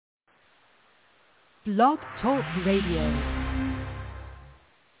Blog Talk Radio.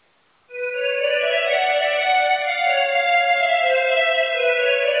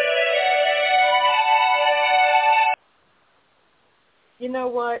 You know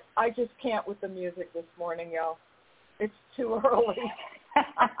what? I just can't with the music this morning, y'all. It's too early.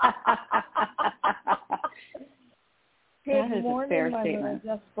 Good morning, my little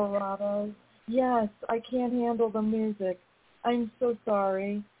desperados. Yes, I can't handle the music. I'm so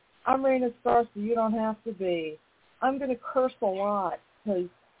sorry. I'm Raina Star, so you don't have to be. I'm going to curse a lot because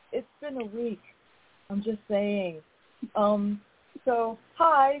it's been a week. I'm just saying. So,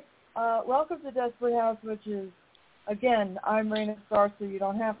 hi. Welcome to Desperate House Witches. Again, I'm Raina Star, so you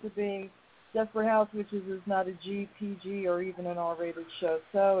don't have to be. Desperate House Witches is not a G, PG, or even an R-rated show.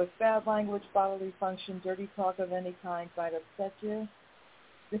 So if bad language, bodily function, dirty talk of any kind might upset you,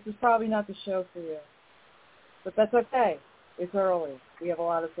 this is probably not the show for you. But that's okay. It's early. We have a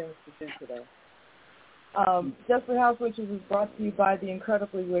lot of things to do today. Desperate House Witches is brought to you by the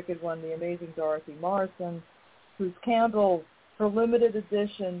incredibly wicked one, the amazing Dorothy Morrison, whose candles, her limited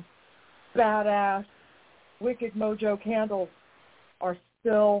edition, badass, Wicked Mojo candles are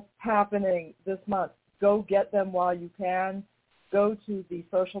still happening this month. Go get them while you can. Go to the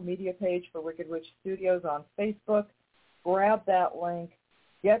social media page for Wicked Witch Studios on Facebook. Grab that link.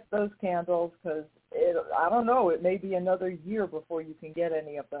 Get those candles because, I don't know, it may be another year before you can get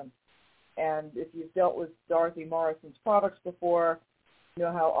any of them. And if you've dealt with Dorothy Morrison's products before, you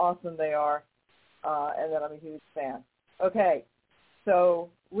know how awesome they are, and that I'm a huge fan. Okay, so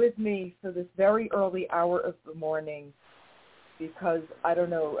with me for this very early hour of the morning, because I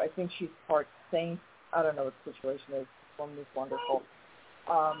don't know, I think she's part saint. I don't know what the situation is. This woman is wonderful.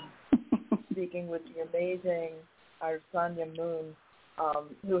 Speaking with the amazing Irisanya Moon,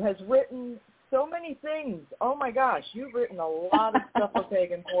 who has written so many things. Oh my gosh, you've written a lot of stuff for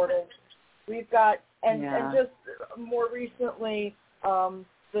Pagan Portals. We've got, and just more recently,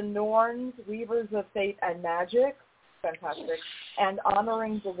 the Norns, Weavers of Fate and Magic, fantastic, and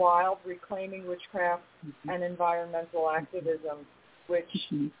Honoring the Wild, Reclaiming Witchcraft and Environmental Activism, which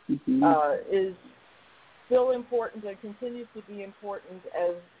is still important and continues to be important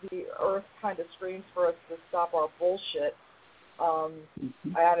as the earth kind of screams for us to stop our bullshit. I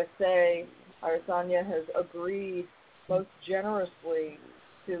got to say, Irisanya has agreed most generously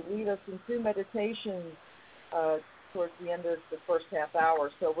to lead us in 2 meditations towards the end of the first half hour.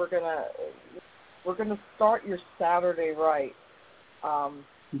 So we're gonna start your Saturday right.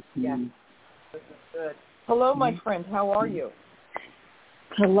 Yeah, this is good. Hello, my friend. How are you?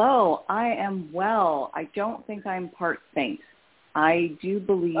 Hello. I am well. I don't think I'm part saint. I do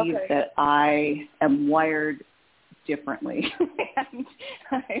believe that I am wired differently.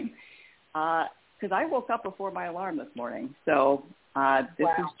 Because I woke up before my alarm this morning. So this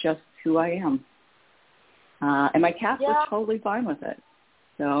is just who I am. And my cats were totally fine with it.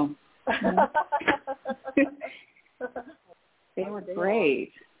 So they were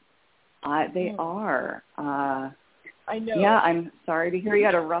great. They are. I know. Yeah, I'm sorry to hear you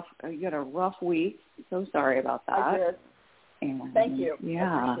had a rough week. So sorry about that. I did. And, thank you.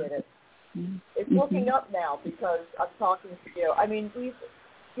 Yeah. I appreciate it. It's looking up now because I'm talking to you. I mean,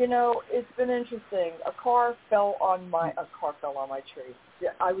 it's been interesting. A car fell on my tree.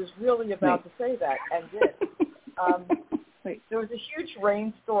 I was really about to say that and did. There was a huge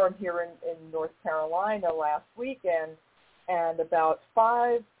rainstorm here in North Carolina last weekend, and about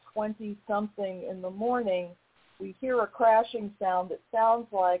 5:20 something in the morning, we hear a crashing sound that sounds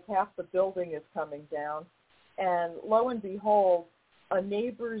like half the building is coming down, and lo and behold, a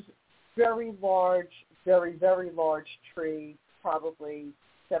neighbor's very large, very, very large tree, probably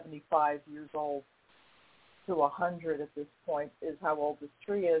 75 years old to 100 at this point is how old this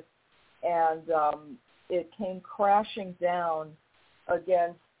tree is, and it came crashing down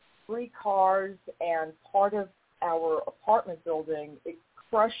against 3 cars and part of our apartment building. It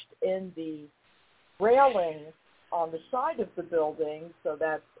crushed in the railing on the side of the building, so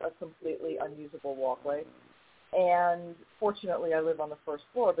that's a completely unusable walkway. And fortunately, I live on the first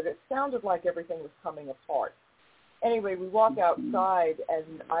floor, but it sounded like everything was coming apart. Anyway, we walk outside,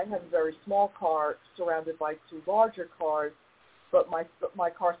 and I have a very small car surrounded by 2 larger cars, but my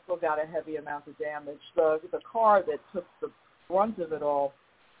car still got a heavy amount of damage. The car that took the brunt of it all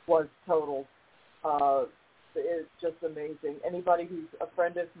was totaled. It's just amazing. Anybody who's a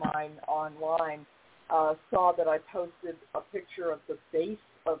friend of mine online saw that I posted a picture of the base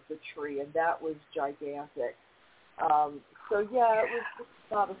of the tree, and that was gigantic. So, it was just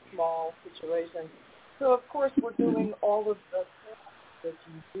not a small situation. So, of course, we're doing all of the things that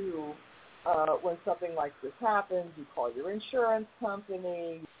you do when something like this happens, you call your insurance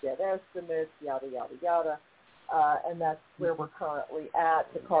company, you get estimates, yada, yada, yada. And that's where we're currently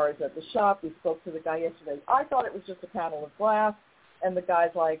at. The car is at the shop. We spoke to the guy yesterday. I thought it was just a panel of glass. And the guy's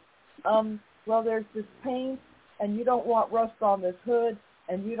like, well, there's this paint, and you don't want rust on this hood,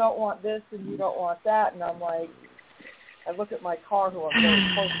 and you don't want this, and you don't want that. And I'm like, I look at my car, who I'm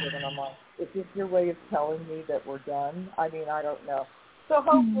very close with, and I'm like, is this your way of telling me that we're done? I mean, I don't know. So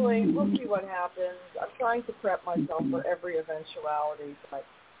hopefully we'll see what happens. I'm trying to prep myself for every eventuality. But,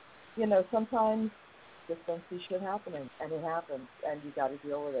 you know, sometimes just don't see shit happening, and it happens, and you got to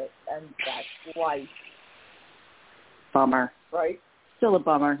deal with it. And that's life. Bummer. Right? Still a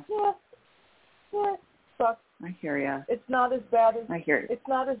bummer. Yeah. Sucks. I hear ya. It's not as bad as I hear you. It's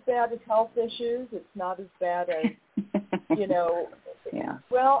not as bad as health issues. It's not as bad as you know. Yeah.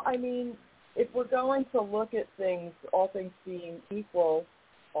 Well, I mean, if we're going to look at things, all things being equal,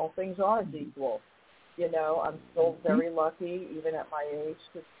 all things aren't equal. You know, I'm still very lucky, even at my age,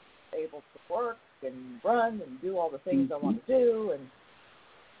 to be able to work and run and do all the things I want to do, and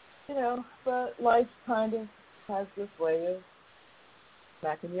you know. But life kind of has this way of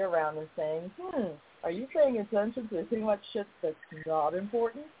smacking you around and saying, are you paying attention to too much shit that's not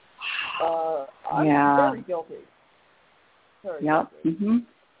important? I'm very guilty. Very guilty.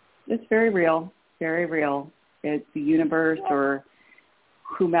 It's very real. Very real. It's the universe or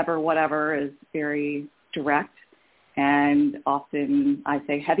whomever, whatever, is very direct and often, I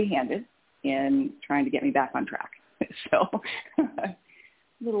say, heavy-handed in trying to get me back on track. So,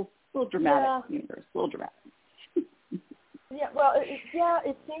 little dramatic universe, a little dramatic. Yeah, well,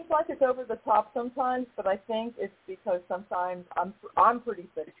 it seems like it's over the top sometimes, but I think it's because sometimes I'm pretty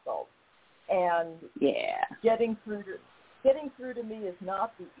thick-skulled, and getting through to me is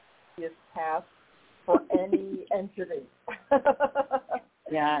not the easiest task for any entity.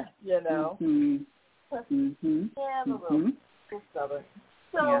 You know. Yeah, I'm a little stubborn.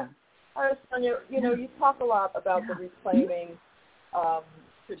 So, Irisanya, you know, you talk a lot about the reclaiming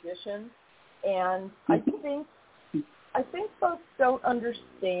tradition, and I think folks don't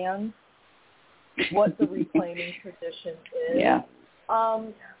understand what the reclaiming tradition is. Yeah.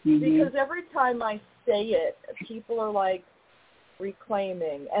 Because every time I say it, people are like,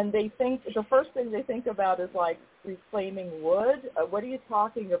 reclaiming, and they think the first thing they think about is like reclaiming wood. What are you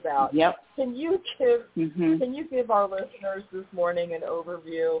talking about? Yep. Can you give our listeners this morning an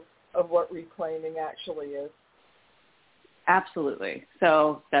overview of what reclaiming actually is? Absolutely.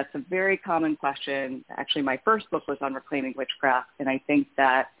 So that's a very common question. Actually, my first book was on reclaiming witchcraft, and I think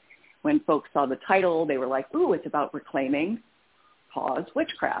that when folks saw the title, they were like, ooh, it's about reclaiming,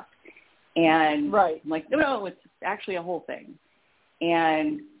 witchcraft. And I'm like, no, it's actually a whole thing.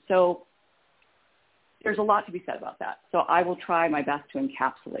 And so there's a lot to be said about that. So I will try my best to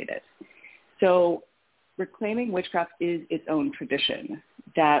encapsulate it. So reclaiming witchcraft is its own tradition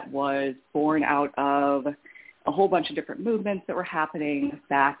that was born out of a whole bunch of different movements that were happening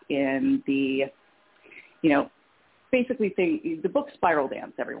back in the, basically the book Spiral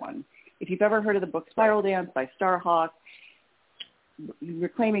Dance, everyone. If you've ever heard of the book Spiral Dance by Starhawk,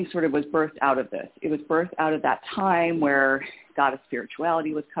 reclaiming sort of was birthed out of this. It was birthed out of that time where goddess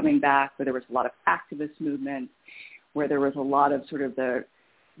spirituality was coming back, where there was a lot of activist movements, where there was a lot of sort of the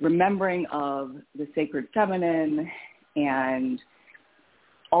remembering of the sacred feminine and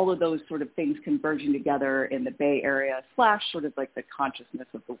all of those sort of things converging together in the Bay Area / sort of like the consciousness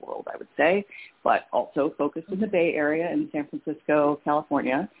of the world, I would say, but also focused in the Bay Area in San Francisco,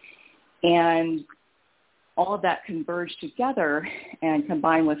 California. And all of that converged together and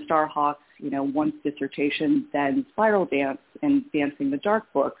combined with Starhawk's, once dissertation, then Spiral Dance and Dancing the Dark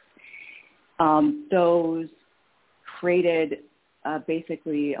books, those created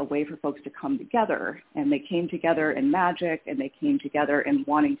basically a way for folks to come together. And they came together in magic, and they came together in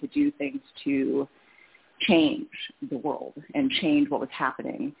wanting to do things to change the world and change what was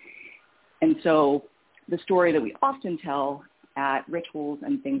happening. And so the story that we often tell at rituals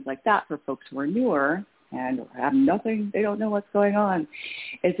and things like that for folks who are newer and have nothing, they don't know what's going on,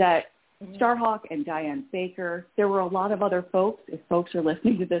 is that Starhawk and Diane Baker, there were a lot of other folks. If folks are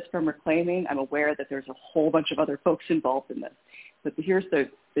listening to this from Reclaiming, I'm aware that there's a whole bunch of other folks involved in this. But here's the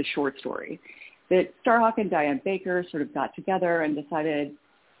short story. That Starhawk and Diane Baker sort of got together and decided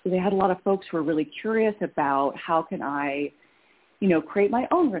they had a lot of folks who were really curious about how can I, create my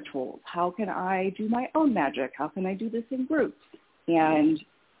own rituals? How can I do my own magic? How can I do this in groups? And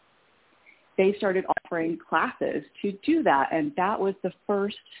they started offering classes to do that. And that was the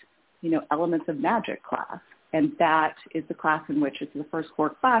first, Elements of Magic class. And that is the class in which, it's the first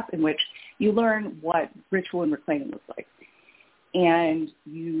core class in which you learn what ritual and reclaiming looks like. and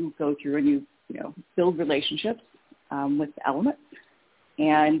you go through and you build relationships with the elements.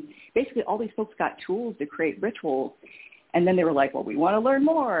 And basically all these folks got tools to create rituals. And then they were like, well, we want to learn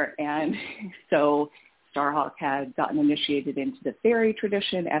more. And so Starhawk had gotten initiated into the fairy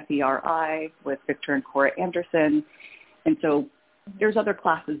tradition, FERI, with Victor and Cora Anderson. And so there's other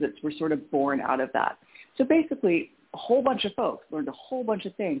classes that were sort of born out of that. So basically a whole bunch of folks learned a whole bunch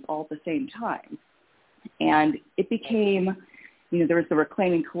of things all at the same time. And it became, there was the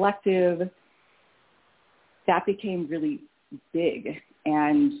Reclaiming Collective. That became really big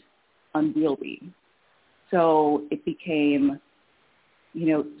and unwieldy. So it became,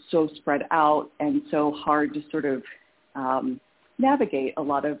 so spread out and so hard to sort of navigate a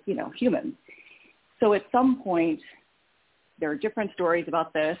lot of, humans. So at some point, there are different stories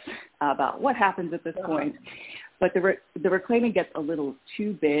about this, about what happens at this point. But the reclaiming gets a little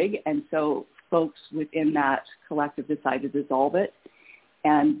too big, and so folks within that collective decide to dissolve it.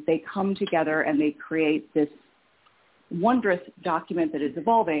 And they come together and they create this wondrous document that is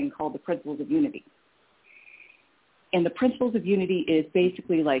evolving called the Principles of Unity. And the Principles of Unity is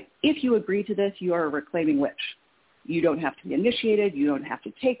basically like, if you agree to this, you are a reclaiming witch. You don't have to be initiated. You don't have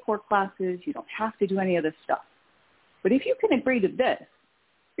to take core classes. You don't have to do any of this stuff. But if you can agree to this,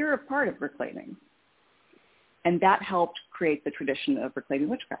 you're a part of reclaiming. And that helped create the tradition of reclaiming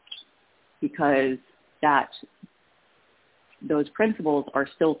witchcraft, because those principles are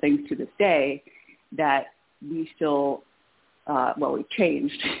still things to this day that we still, we've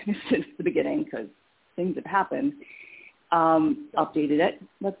changed since the beginning because things have happened, updated it,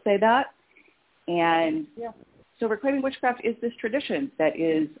 let's say that. And so reclaiming witchcraft is this tradition that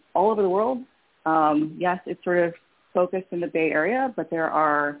is all over the world. Yes, it's sort of focused in the Bay Area, but there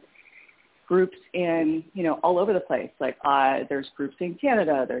are groups in, all over the place. Like there's groups in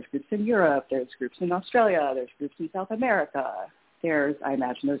Canada, there's groups in Europe, there's groups in Australia, there's groups in South America. I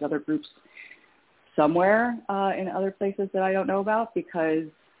imagine there's other groups somewhere in other places that I don't know about, because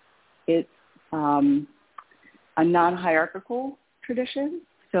it's a non-hierarchical tradition.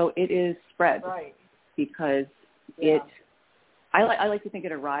 So it is spread, right, because I like to think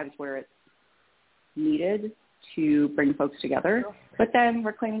it arrives where it's needed to bring folks together. Sure. But then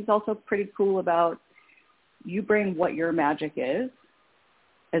reclaiming is also pretty cool about, you bring what your magic is,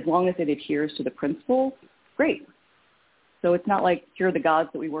 as long as it adheres to the principles, great. So it's not like, here are the gods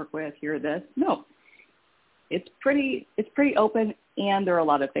that we work with, here are this. No. It's pretty open, and there are a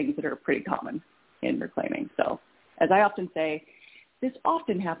lot of things that are pretty common in reclaiming. So as I often say, this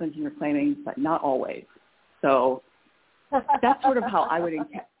often happens in reclaiming, but not always. So that's sort of how I would,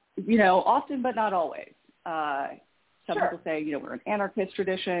 often but not always. Some Sure. people say, we're an anarchist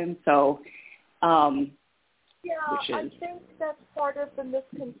tradition. So, I which is, think that's part of the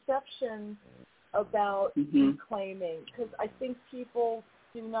misconception about reclaiming, because I think people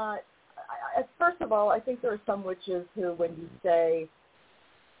do not. First of all, I think there are some witches who, when you say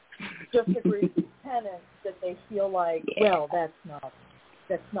just agree with tenets, that they feel like, well, that's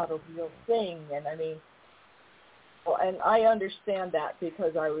not a real thing. And I mean, and I understand that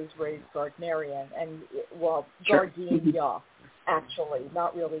because I was raised Gardnerian, and Gardine, actually,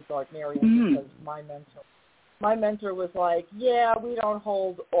 not really Gardnerian, because my mentor was like, we don't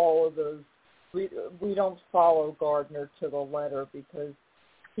hold all of those. We don't follow Gardner to the letter because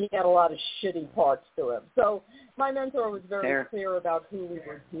he had a lot of shitty parts to him. So my mentor was very clear about who we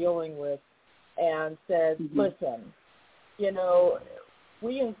were dealing with, and said, listen,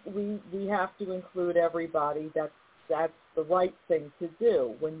 we have to include everybody. That's the right thing to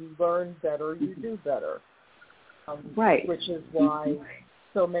do. When you learn better, you do better. Right. Which is why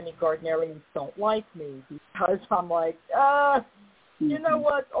so many Gardnerians don't like me, because I'm like, you know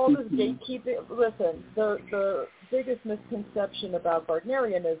what, all this gatekeeping. Listen, the biggest misconception about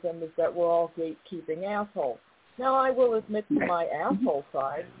Gardnerianism is that we're all gatekeeping assholes. Now, I will admit to my asshole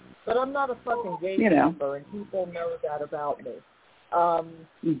side, but I'm not a fucking gatekeeper, and people know that about me.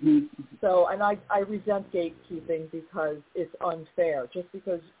 So, and I resent gatekeeping because it's unfair. Just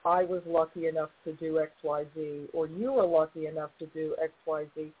because I was lucky enough to do XYZ, or you were lucky enough to do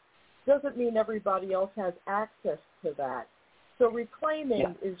XYZ, doesn't mean everybody else has access to that. So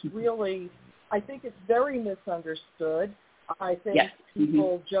reclaiming is really, I think it's very misunderstood. I think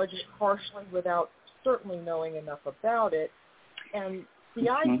people judge it harshly without certainly knowing enough about it. And the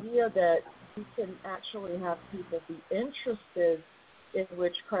idea that you can actually have people be interested in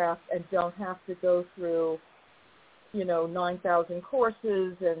witchcraft and don't have to go through, 9,000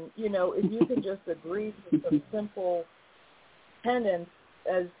 courses, and, if you can just agree to some simple tenets,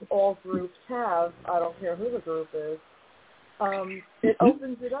 as all groups have, I don't care who the group is, it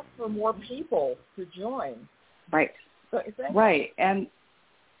opens it up for more people to join. Right. Don't you think? Right. And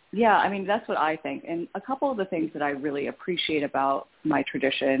yeah, I mean, that's what I think. And a couple of the things that I really appreciate about my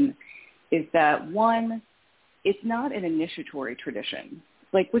tradition is that, one, it's not an initiatory tradition,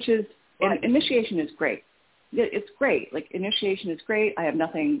 like, which is, right. Initiation is great. It's great. Like, initiation is great. I have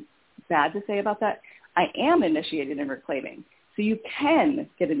nothing bad to say about that. I am initiated in reclaiming. So you can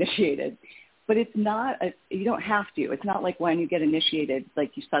get initiated, but it's not, you don't have to. It's not like when you get initiated,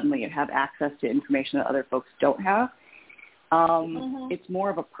 like you suddenly have access to information that other folks don't have. It's more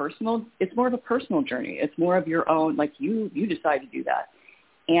of a personal journey. It's more of your own, like you decide to do that.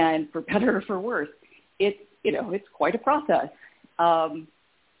 And for better or for worse, it's quite a process.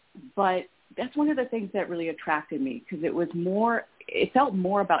 But that's one of the things that really attracted me, because it felt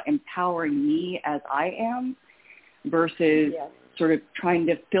more about empowering me as I am versus sort of trying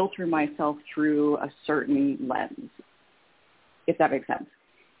to filter myself through a certain lens, if that makes sense.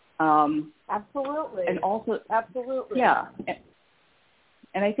 Absolutely. And also, absolutely. Yeah.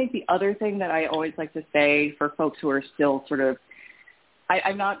 And I think the other thing that I always like to say for folks who are still sort of,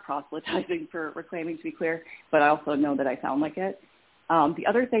 I'm not proselytizing for reclaiming, to be clear, but I also know that I sound like it. The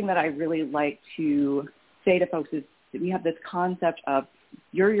other thing that I really like to say to folks is that we have this concept of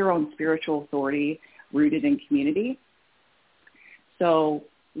you're your own spiritual authority rooted in community. So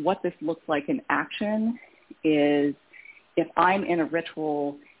what this looks like in action is, if I'm in a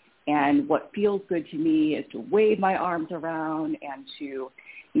ritual and what feels good to me is to wave my arms around and to,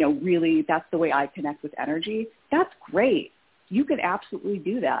 really, that's the way I connect with energy, that's great. You could absolutely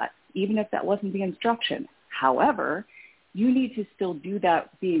do that, even if that wasn't the instruction. However, you need to still do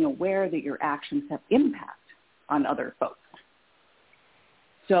that being aware that your actions have impact on other folks.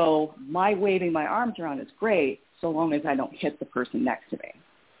 So my waving my arms around is great, so long as I don't hit the person next to me.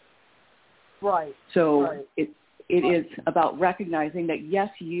 Right. So right. It is about recognizing that, yes,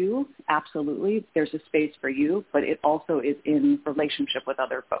 you, absolutely, there's a space for you, but it also is in relationship with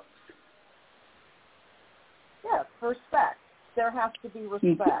other folks. Yes, respect. There has to be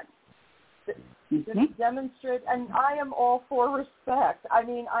respect. Just demonstrate, and I am all for respect. I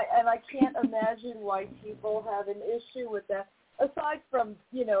mean, I can't imagine why people have an issue with that, aside from,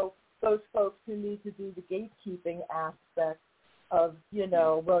 those folks who need to do the gatekeeping aspect of,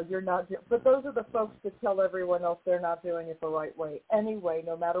 well, you're not, but those are the folks that tell everyone else they're not doing it the right way anyway,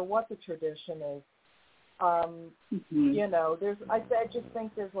 no matter what the tradition is. I just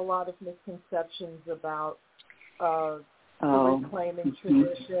think there's a lot of misconceptions about the reclaiming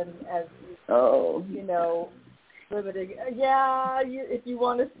tradition as, limiting. Yeah, if you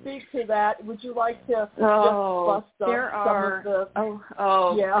want to speak to that, would you like to just bust up some of the...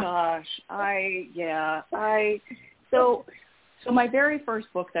 So my very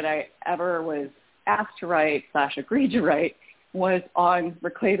first book that I ever was asked to write / agreed to write was on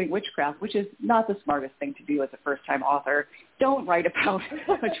reclaiming witchcraft, which is not the smartest thing to do as a first-time author. Don't write about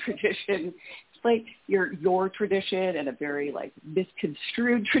a tradition. It's like your tradition and a very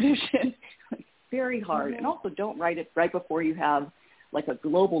misconstrued tradition. Very hard. And also don't write it right before you have a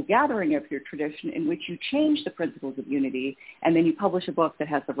global gathering of your tradition in which you change the principles of unity, and then you publish a book that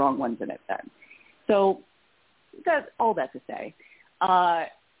has the wrong ones in it then. So that's all that to say.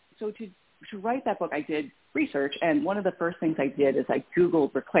 So to write that book, I did research, and one of the first things I did is I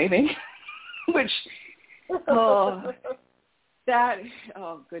Googled reclaiming, which,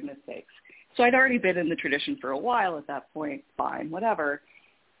 goodness sakes. So I'd already been in the tradition for a while at that point, fine, whatever.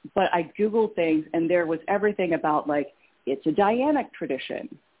 But I Googled things, and there was everything about, it's a Dianic tradition.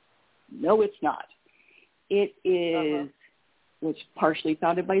 No, it's not. It is, was partially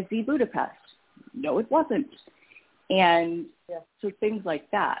founded by Z Budapest. No, it wasn't. And so things like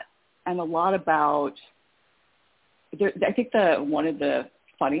that. And a lot about, I think one of the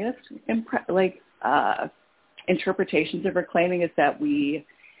funniest interpretations of reclaiming is that we,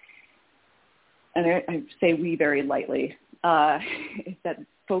 and I say we very lightly, is that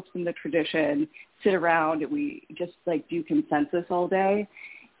folks in the tradition sit around and we just do consensus all day,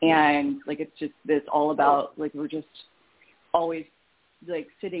 and it's all about we're just always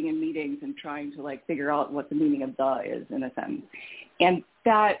sitting in meetings and trying to figure out what the meaning of "the" is in a sense. And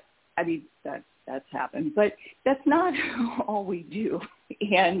that's happened, but that's not all we do.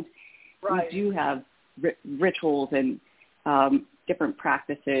 And we do have rituals and different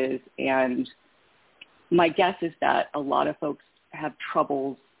practices, and my guess is that a lot of folks have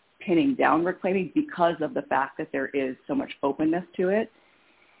troubles pinning down reclaiming because of the fact that there is so much openness to it,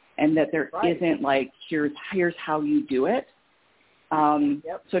 and that there isn't here's how you do it.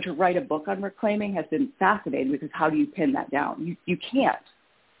 So to write a book on reclaiming has been fascinating, because how do you pin that down? You can't.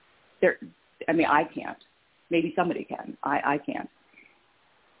 I can't. Maybe somebody can. I can't.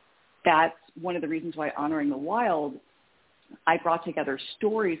 That's one of the reasons why Honoring the Wild I brought together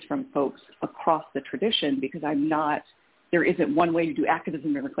stories from folks across the tradition because there isn't one way to do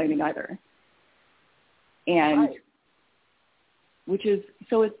activism and reclaiming either. And right.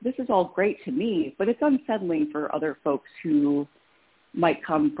 This is all great to me, but it's unsettling for other folks who might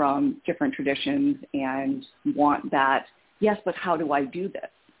come from different traditions and want that, yes, but how do I do this?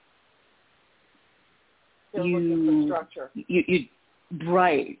 They're looking for structure.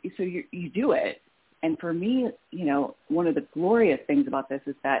 Right. So you do it. And for me, one of the glorious things about this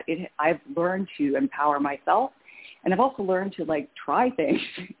is that I've learned to empower myself, and I've also learned to try things,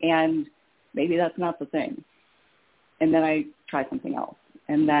 and maybe that's not the thing. And then I try something else.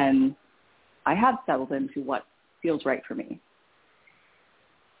 And then I have settled into what feels right for me.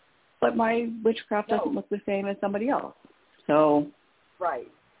 But my witchcraft doesn't look the same as somebody else. So right.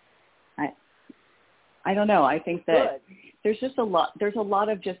 I don't know. I think that Good. there's a lot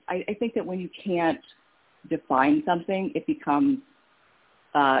of just, I think that when you can't define something, it becomes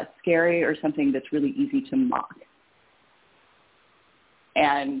scary or something that's really easy to mock.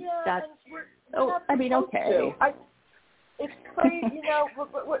 And that's, okay. It's crazy,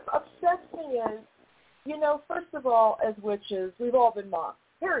 what upsets me is, first of all, as witches, we've all been mocked,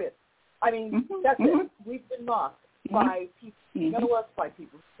 period. I mean, that's it. We've been mocked by people who know us, by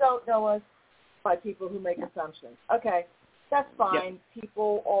people who don't know us, by people who make assumptions. Okay, that's fine. Yep.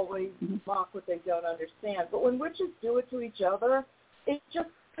 People always mock what they don't understand. But when witches do it to each other, it just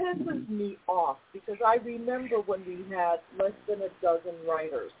pisses me off, because I remember when we had less than a dozen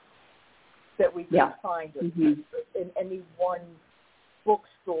writers that we could find in any one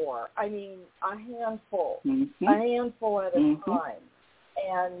bookstore. I mean, a handful at a time.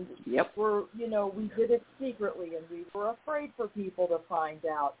 And we did it secretly, and we were afraid for people to find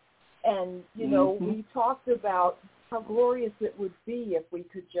out. And, we talked about how glorious it would be if we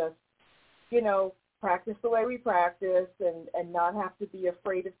could just, practice the way we practice and not have to be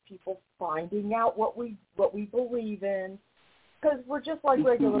afraid of people finding out what we believe in. Because we're just like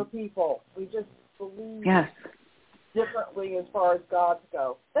regular people. We just believe differently as far as gods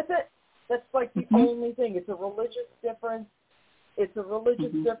go. That's it. That's like the only thing. It's a religious difference. It's a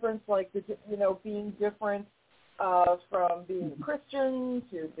religious difference, like being different from being a Christian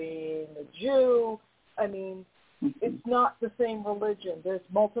to being a Jew. I mean, it's not the same religion. There's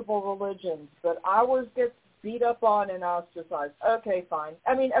multiple religions, but ours gets beat up on and ostracized. Okay, fine.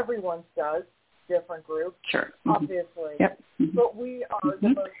 I mean, everyone's does. Different groups, obviously. Yep. But we are the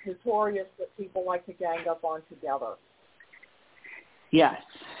most notorious that people like to gang up on together. Yes.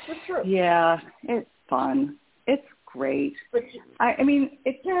 It's true. Yeah, it's fun. It's great. But I mean,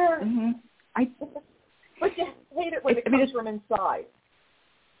 it's... But you hate it when it comes from inside.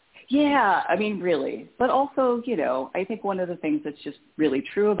 Yeah, I mean, really. But also, I think one of the things that's just really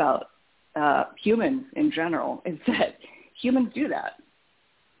true about humans in general is that humans do that.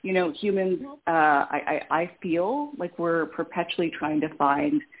 Humans, I feel like we're perpetually trying to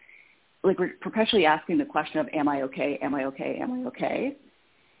find, we're perpetually asking the question of, am I okay? Am I okay? Am I okay?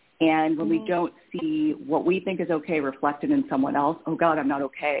 And when we don't see what we think is okay reflected in someone else, oh God, I'm not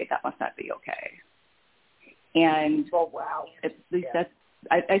okay. That must not be okay. And at least that's,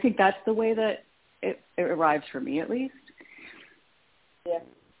 I think that's the way that it arrives for me, at least. Yeah.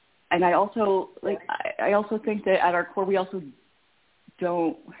 And I also, I also think that at our core, we also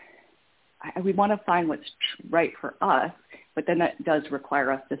we want to find what's right for us, but then that does require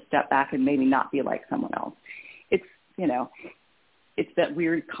us to step back and maybe not be like someone else. It's, it's that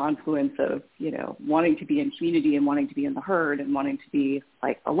weird confluence of, wanting to be in community and wanting to be in the herd and wanting to be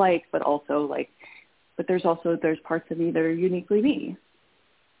alike, but also but there's parts of me that are uniquely me.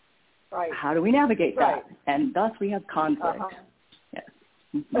 Right. How do we navigate that? And thus we have conflict. Yes.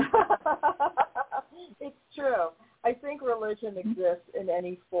 It's true. I think religion exists in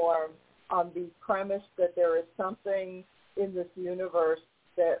any form on the premise that there is something in this universe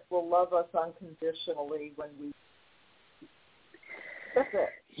that will love us unconditionally when we... That's it.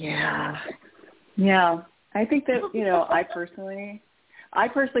 Yeah. Yeah. I think that, I personally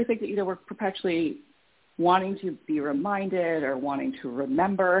think that, we're perpetually wanting to be reminded or wanting to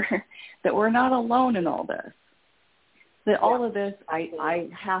remember that we're not alone in all this. That all of this, I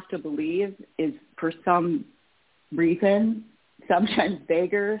have to believe, is for some reason, sometimes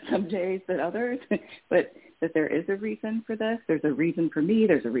vaguer some days than others, but that there is a reason for this. There's a reason for me.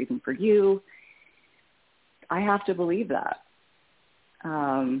 There's a reason for you. I have to believe that.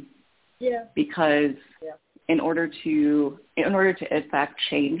 Because in order to affect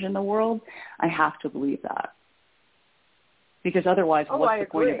change in the world, I have to believe that. Because otherwise, what's the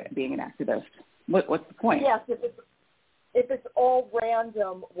point of it being an activist? What's the point? Yes, if it's all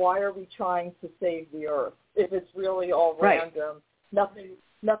random, why are we trying to save the earth? If it's really all Right. random, nothing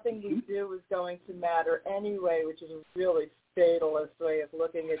we do is going to matter anyway, which is a really fatalist way of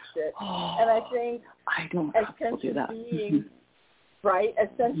looking at shit. And I think as sentient beings, right, as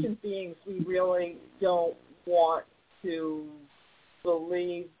sentient beings, we really don't want to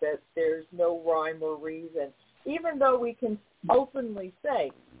believe that there's no rhyme or reason, even though we can openly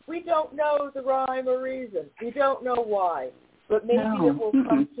say, we don't know the rhyme or reason. We don't know why. But maybe it will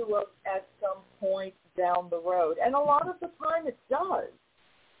come to us at some point down the road. And a lot of the time it does.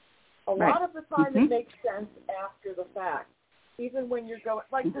 A lot of the time it makes sense after the fact. Even when you're going,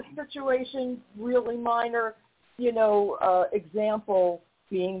 like this situation, really minor, example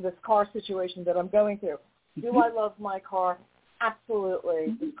being this car situation that I'm going through. Do I love my car?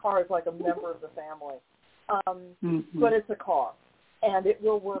 Absolutely. This car is like a member of the family. But it's a car. And it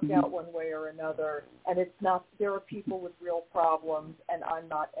will work out one way or another. And it's not, there are people with real problems, and I'm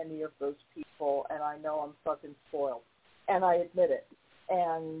not any of those people, and I know I'm fucking spoiled. And I admit it.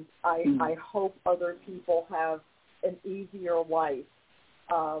 And I hope other people have an easier life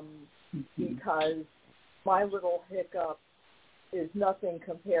because my little hiccup is nothing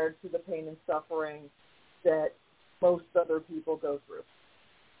compared to the pain and suffering that most other people go through.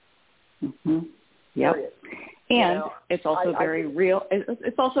 Yep. Period. And it's also very real.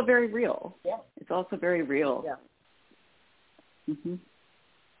 It's also very real. Yeah. It's also very real. Yeah.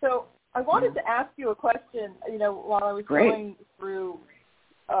 So I wanted to ask you a question, while I was going through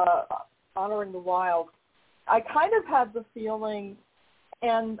Honoring the Wild. I kind of had the feeling,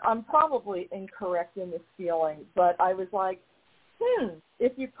 and I'm probably incorrect in this feeling, but I was like,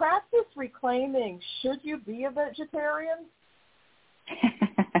 if you practice reclaiming, should you be a vegetarian?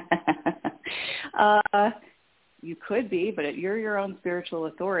 You could be, but you're your own spiritual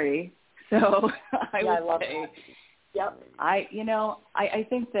authority. So I would say, yep. I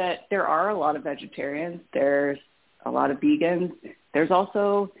think that there are a lot of vegetarians. There's a lot of vegans. There's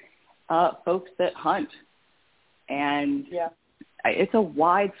also folks that hunt. And it's a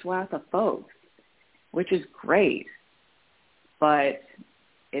wide swath of folks, which is great, but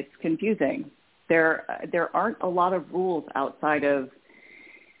it's confusing. There aren't a lot of rules outside of,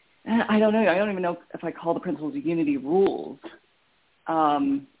 I don't know. I don't even know if I call the principles of unity rules. Well,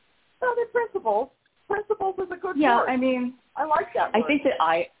 they're principles. Principles is a good word. Yeah, I mean, I like that word.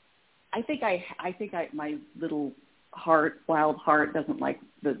 I think my little wild heart doesn't like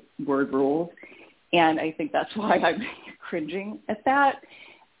the word rules, and I think that's why I'm cringing at that.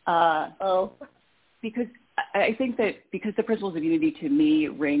 Because I think that because the principles of unity to me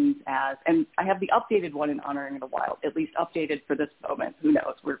rings as, and I have the updated one in Honoring the Wild, at least updated for this moment. Who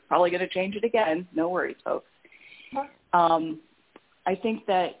knows? We're probably going to change it again. No worries, folks. I think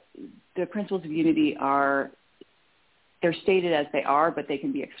that the principles of unity they're stated as they are, but they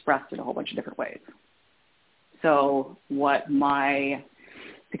can be expressed in a whole bunch of different ways. So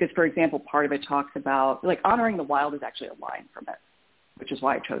because for example, part of it talks about, like, Honoring the Wild is actually a line from it, which is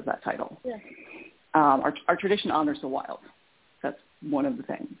why I chose that title. Yeah. Our tradition honors the wild. That's one of the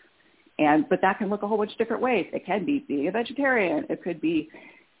things. But that can look a whole bunch of different ways. It can be being a vegetarian. It could be,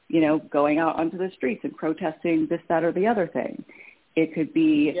 going out onto the streets and protesting this, that, or the other thing. It could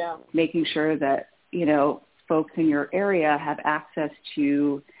be making sure that, folks in your area have access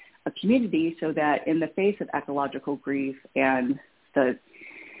to a community so that in the face of ecological grief and the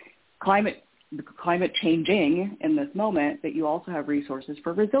climate changing in this moment, that you also have resources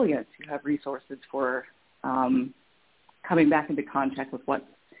for resilience. You have resources for coming back into contact with what's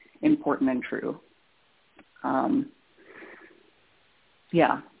important and true. I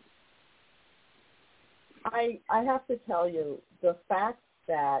have to tell you, the fact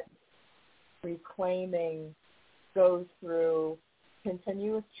that reclaiming goes through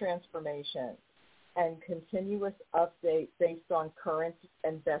continuous transformation and continuous update based on current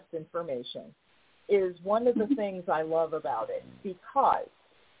and best information is one of the things I love about it, because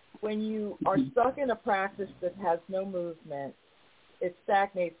when you are stuck in a practice that has no movement, it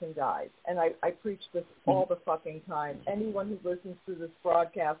stagnates and dies. And I preach this all the fucking time. Anyone who listens to this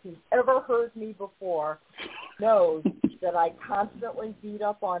broadcast who's ever heard me before knows that I constantly beat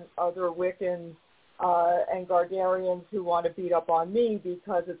up on other Wiccans and Gardarians who want to beat up on me,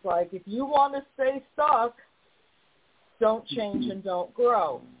 because it's like, if you want to stay stuck, don't change and don't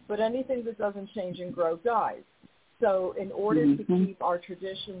grow. But anything that doesn't change and grow dies. So in order to keep our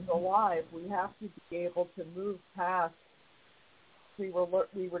traditions alive, we have to be able to move past. We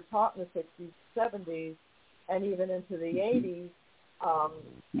were taught in the 60s, 70s, and even into the 80s,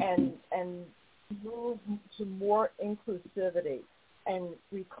 and move to more inclusivity. And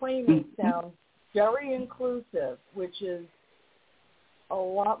reclaiming sounds very inclusive, which is a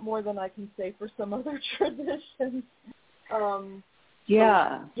lot more than I can say for some other traditions.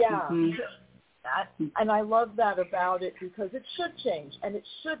 Yeah. So, yeah. Mm-hmm. And I love that about it because it should change and it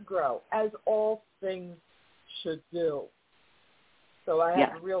should grow, as all things should do. So I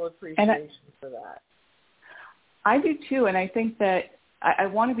have a real appreciation for that. I do too, and I think that I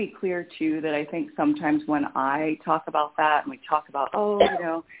want to be clear too that I think sometimes when I talk about that and we talk about,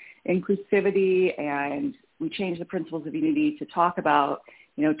 inclusivity, and we change the principles of unity to talk about,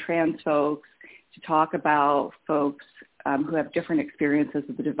 trans folks, to talk about folks who have different experiences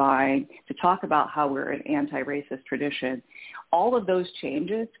of the divine, to talk about how we're an anti-racist tradition. All of those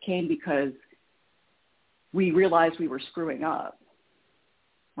changes came because we realized we were screwing up,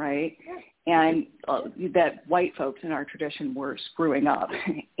 right? And that white folks in our tradition were screwing up.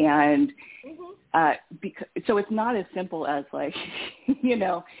 And so it's not as simple as like,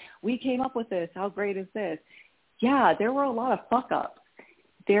 we came up with this. How great is this? Yeah, there were a lot of fuck-ups.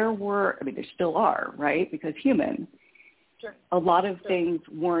 There still are, right? Because human. Sure. A lot of things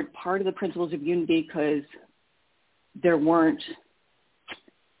weren't part of the principles of unity because there weren't,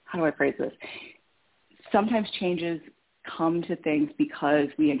 how do I phrase this? Sometimes changes come to things because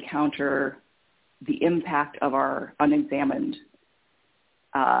we encounter the impact of our unexamined,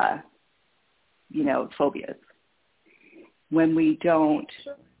 phobias. When we don't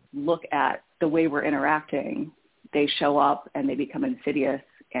look at the way we're interacting, they show up and they become insidious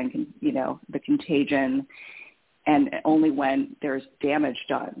and, the contagion. And only when there's damage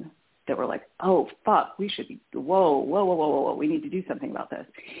done that we're like, oh, fuck, we should be, whoa, we need to do something about this.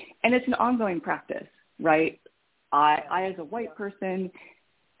 And it's an ongoing practice, right? I as a white person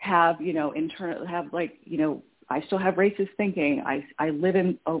have, I still have racist thinking. I live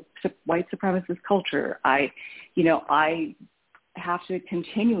in a white supremacist culture. I have to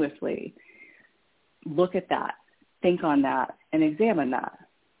continuously look at that, think on that, and examine that.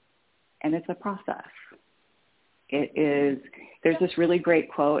 And it's a process. There's this really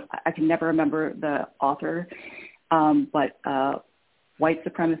great quote. I can never remember the author, but white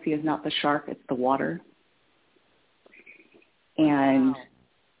supremacy is not the shark, it's the water. And,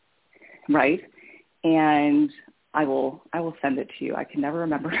 right? And I will send it to you. I can never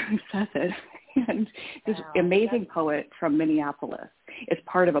remember who says it. And this amazing poet from Minneapolis is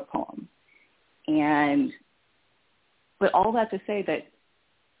part of a poem. But all that to say that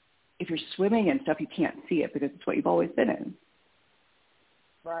if you're swimming and stuff, you can't see it because it's what you've always been in.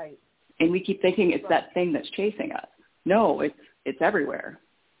 Right. And we keep thinking it's that thing that's chasing us. No, it's everywhere.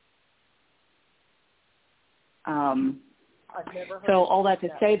 I've never heard so all that to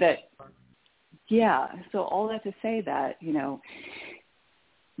say that,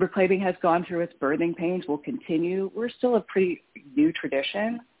 reclaiming has gone through its birthing pains, will continue. We're still a pretty new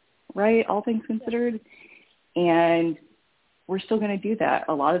tradition, right, all things considered. And we're still going to do that.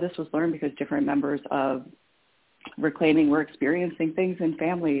 A lot of this was learned because different members of reclaiming were experiencing things in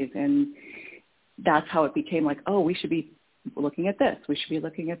families, and that's how it became like, oh, we should be looking at this. We should be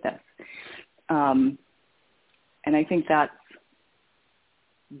looking at this. And I think that's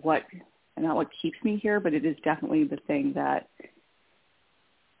not what keeps me here, but it is definitely the thing that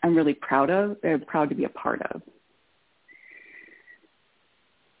I'm really proud of, and proud to be a part of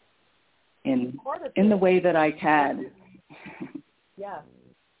in the way that I can. Yes,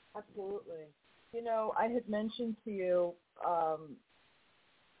 absolutely. I had mentioned to you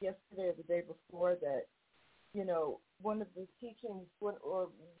yesterday or the day before that, one of the teachings or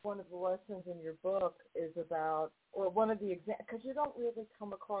one of the lessons in your book is about, or one of the because you don't really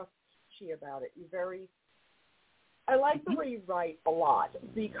come across teachy about it. I like the way you write a lot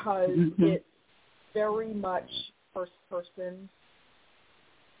because it's very much first person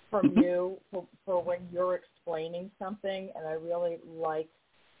from you for when you're explaining something, and I really like,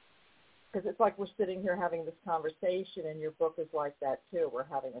 because it's like we're sitting here having this conversation, and your book is like that too. We're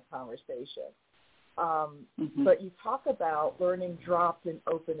having a conversation. But you talk about learning dropped in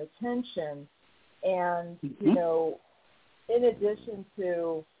open attention, and, in addition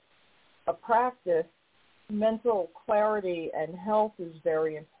to a practice, mental clarity and health is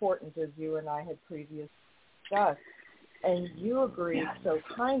very important, as you and I had previously discussed. And you agreed so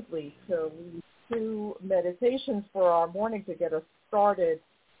kindly to lead 2 meditations for our morning to get us started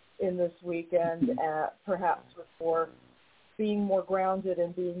in this weekend, perhaps for being more grounded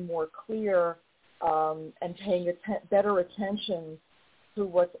and being more clear and paying better attention to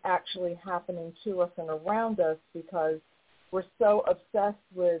what's actually happening to us and around us, because we're so obsessed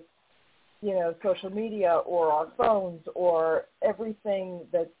with, social media or our phones or everything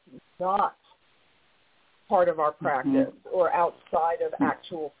that's not part of our practice or outside of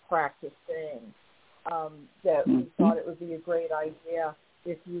actual practicing, that we thought it would be a great idea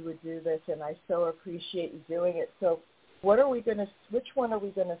if you would do this, and I so appreciate you doing it. So which one are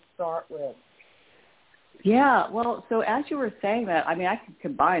we going to start with? Yeah, well, so as you were saying that, I mean, I could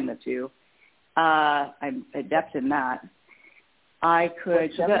combine the two. I'm adept in that. I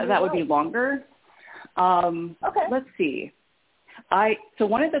could, so that would be longer. Okay. Let's see. So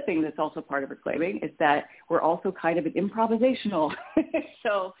one of the things that's also part of reclaiming is that we're also kind of an improvisational.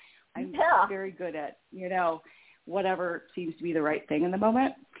 So I'm very good at, whatever seems to be the right thing in the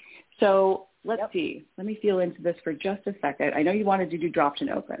moment. So let's see. Let me feel into this for just a second. I know you wanted to do dropped and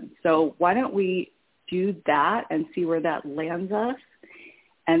open. So why don't we do that and see where that lands us,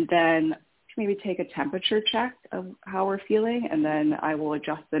 and then maybe take a temperature check of how we're feeling, and then I will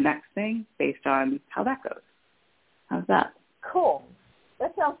adjust the next thing based on how that goes. How's that? Cool.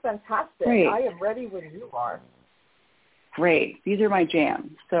 That sounds fantastic. Great. I am ready when you are. Great. These are my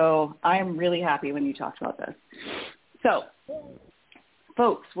jams. So I am really happy when you talked about this. So,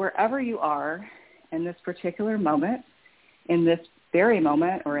 folks, wherever you are in this particular moment, in this very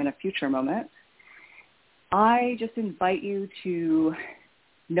moment or in a future moment, I just invite you to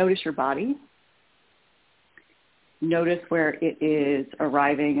notice your body. Notice where it is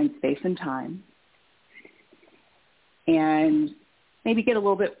arriving in space and time. And maybe get a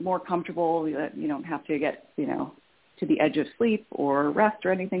little bit more comfortable. You don't have to get, to the edge of sleep or rest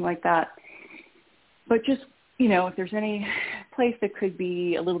or anything like that. But just, if there's any place that could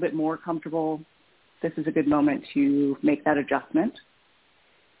be a little bit more comfortable, this is a good moment to make that adjustment.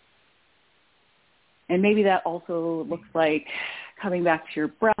 And maybe that also looks like coming back to your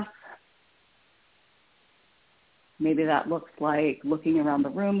breath. Maybe that looks like looking around the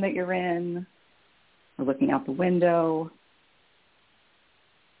room that you're in or looking out the window.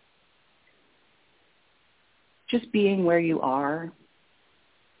 Just being where you are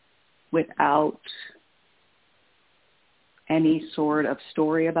without any sort of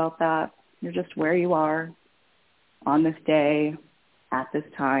story about that. You're just where you are on this day, at this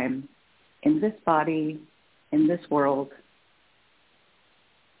time, in this body, in this world.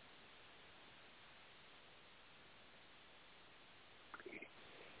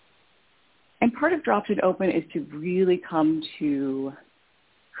 And part of Dropped and Open is to really come to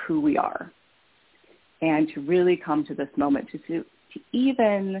who we are and to really come to this moment, to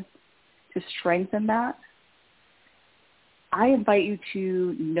strengthen that. I invite you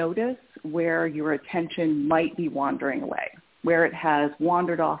to notice where your attention might be wandering away, where it has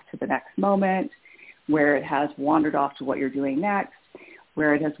wandered off to the next moment, where it has wandered off to what you're doing next,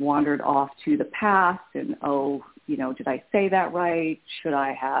 where it has wandered off to the past and, did I say that right? Did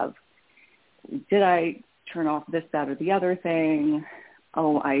I turn off this, that, or the other thing?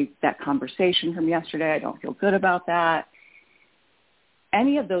 That conversation from yesterday, I don't feel good about that.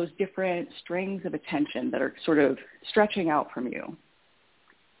 Any of those different strings of attention that are sort of stretching out from you,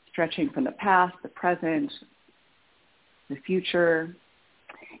 stretching from the past, the present, the future,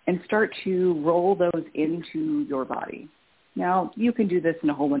 and start to roll those into your body. Now, you can do this in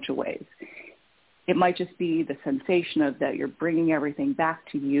a whole bunch of ways. It might just be the sensation of that you're bringing everything back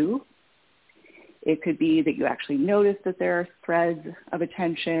to you. It could be that you actually notice that there are threads of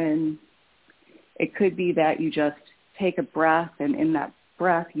attention. It could be that you just take a breath, and in that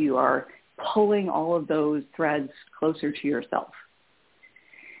breath you are pulling all of those threads closer to yourself.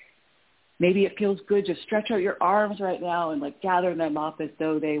 Maybe it feels good to stretch out your arms right now and gather them up as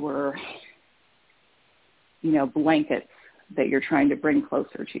though they were, blankets that you're trying to bring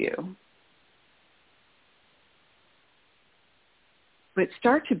closer to you. But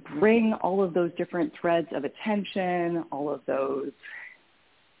start to bring all of those different threads of attention, all of those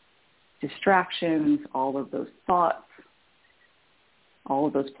distractions, all of those thoughts, all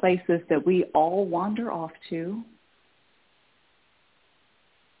of those places that we all wander off to,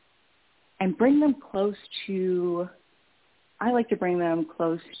 and bring them close to, I like to bring them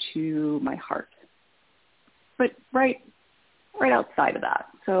close to my heart, but right outside of that.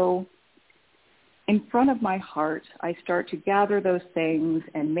 So in front of my heart, I start to gather those things,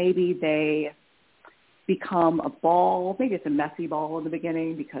 and maybe they become a ball. Maybe it's a messy ball in the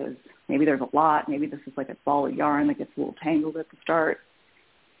beginning because maybe there's a lot. Maybe this is like a ball of yarn that gets a little tangled at the start.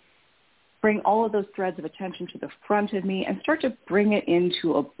 Bring all of those threads of attention to the front of me and start to bring it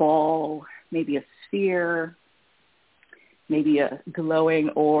into a ball, maybe a sphere, maybe a glowing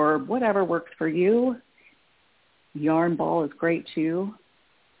orb, whatever works for you. Yarn ball is great too.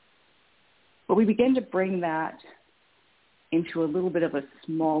 But we begin to bring that into a little bit of a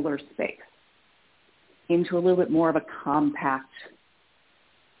smaller space, into a little bit more of a compact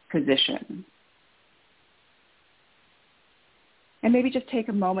position. And maybe just take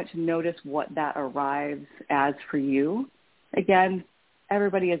a moment to notice what that arrives as for you. Again,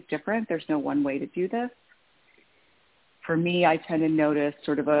 everybody is different. There's no one way to do this. For me, I tend to notice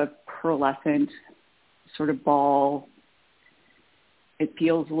sort of a pearlescent sort of ball. It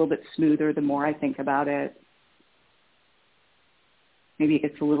feels a little bit smoother the more I think about it. Maybe it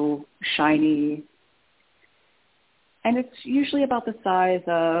gets a little shiny. And it's usually about the size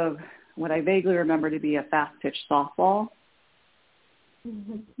of what I vaguely remember to be a fast-pitch softball.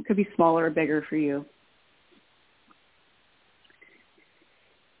 Mm-hmm. It could be smaller or bigger for you.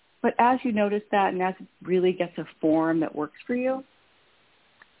 But as you notice that and as it really gets a form that works for you,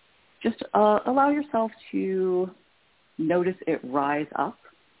 just allow yourself to notice it rise up.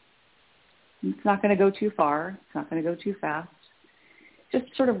 It's not going to go too far. It's not going to go too fast. Just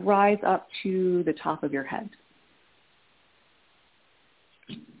sort of rise up to the top of your head.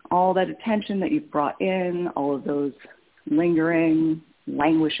 All that attention that you've brought in, all of those lingering,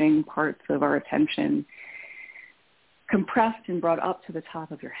 languishing parts of our attention, compressed and brought up to the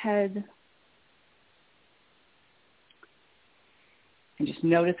top of your head. And just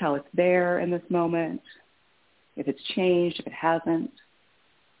notice how it's there in this moment, if it's changed, if it hasn't.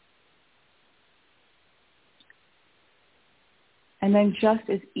 And then just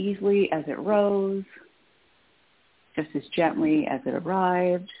as easily as it rose, just as gently as it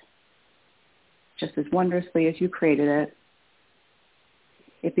arrived, just as wondrously as you created it,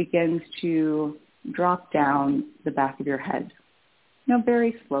 it begins to drop down the back of your head.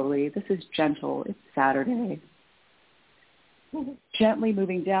 Very slowly. This is gentle. It's Saturday. Gently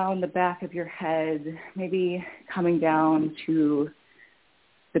moving down the back of your head, maybe coming down to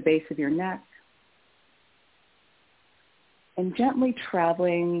the base of your neck, and gently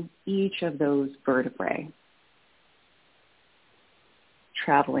traveling each of those vertebrae.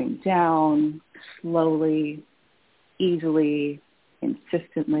 Traveling down slowly, easily,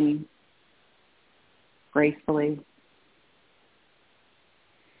 insistently, gracefully,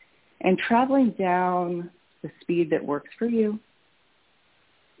 and traveling down the speed that works for you,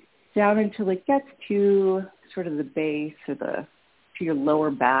 down until it gets to sort of the base or to your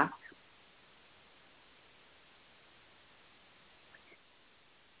lower back.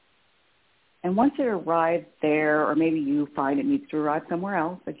 And once it arrives there, or maybe you find it needs to arrive somewhere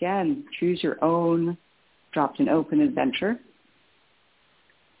else, again, choose your own dropped and open adventure.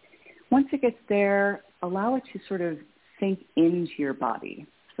 Once it gets there, allow it to sort of sink into your body.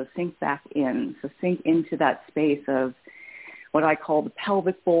 So sink back in. So sink into that space of what I call the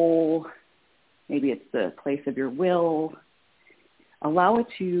pelvic bowl. Maybe it's the place of your will. Allow it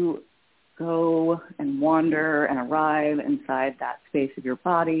to go and wander and arrive inside that space of your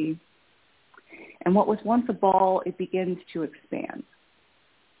body. And what was once a ball, it begins to expand.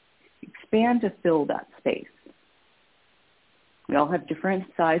 Expand to fill that space. We all have different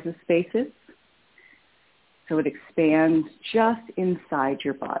sizes spaces. So it expands just inside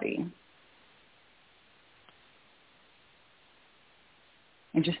your body.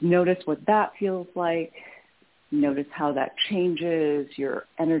 And just notice what that feels like. Notice how that changes your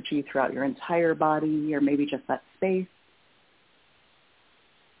energy throughout your entire body, or maybe just that space.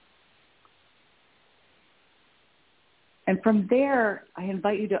 And from there, I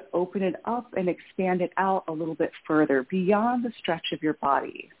invite you to open it up and expand it out a little bit further, beyond the stretch of your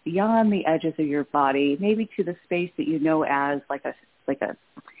body, beyond the edges of your body, maybe to the space that you know as like a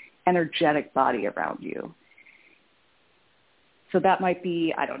energetic body around you. So that might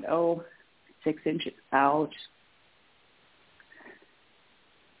be, 6 inches out.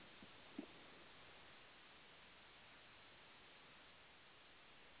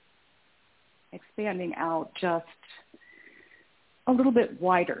 Expanding out just a little bit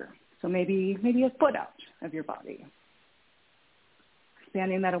wider, so maybe a foot out of your body.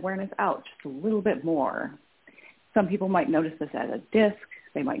 Expanding that awareness out just a little bit more. Some people might notice this as a disc.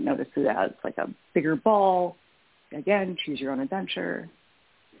 They might notice it as like a bigger ball. Again, choose your own adventure.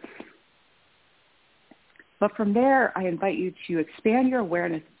 But from there, I invite you to expand your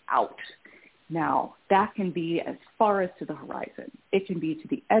awareness out. Now, that can be as far as to the horizon. It can be to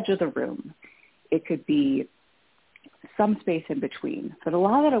the edge of the room. It could be some space in between, but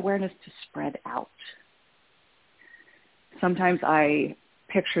allow that awareness to spread out. Sometimes I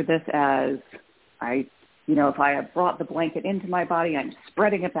picture this as if I have brought the blanket into my body, I'm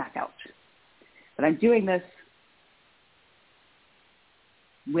spreading it back out. But I'm doing this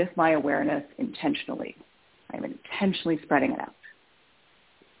with my awareness intentionally. I'm intentionally spreading it out.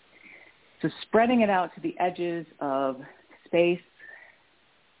 So spreading it out to the edges of spaces,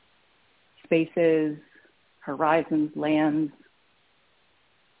 horizons, lands.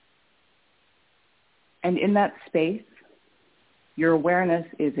 And in that space, your awareness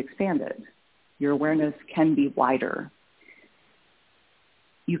is expanded. Your awareness can be wider.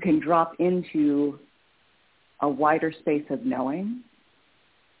 You can drop into a wider space of knowing,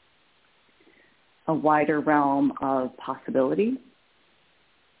 a wider realm of possibility,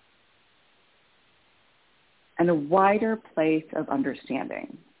 and a wider place of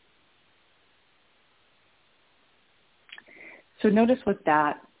understanding. So notice what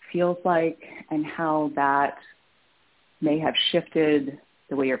that feels like and how that may have shifted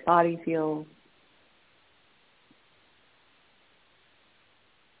the way your body feels.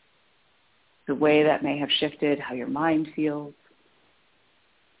 The way that may have shifted how your mind feels.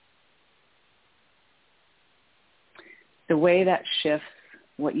 The way that shifts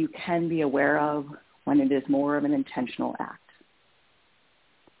what you can be aware of when it is more of an intentional act.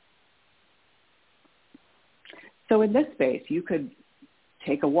 So in this space, you could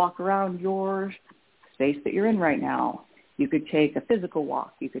take a walk around your space that you're in right now. You could take a physical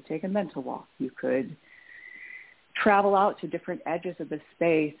walk. You could take a mental walk. You could travel out to different edges of the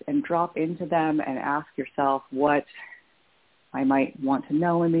space and drop into them and ask yourself what I might want to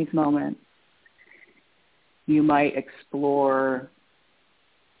know in these moments. You might explore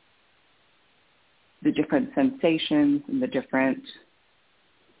the different sensations and the different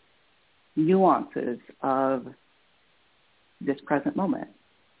nuances of this present moment.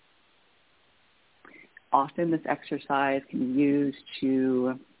 Often this exercise can be used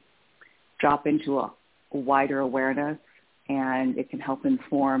to drop into a wider awareness, and it can help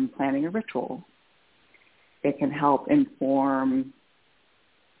inform planning a ritual. It can help inform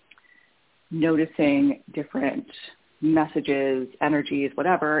noticing different messages, energies,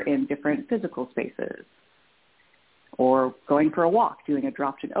 whatever, in different physical spaces. Or going for a walk, doing a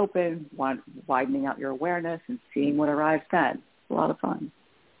dropped and open, widening out your awareness and seeing what arrives then. It's a lot of fun.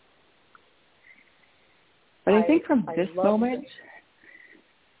 But I think from this moment,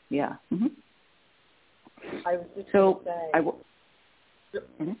 yeah. Mm-hmm. I was just going to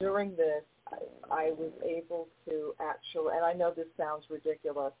say, during this, I was able to actually, and I know this sounds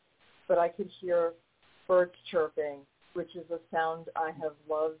ridiculous, but I could hear birds chirping, which is a sound I have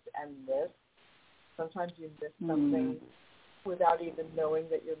loved and missed. Sometimes you miss something without even knowing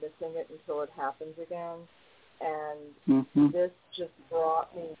that you're missing it until it happens again. And this just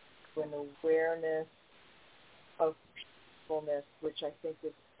brought me to an awareness of peacefulness, which I think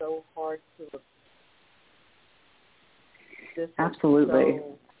is so hard to. This absolutely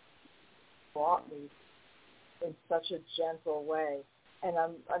so brought me in such a gentle way, and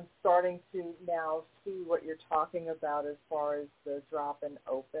I'm starting to now see what you're talking about as far as the drop and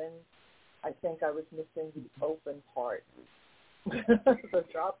open. I think I was missing the open part. The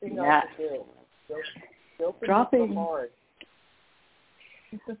dropping off the bill. Dropping hard.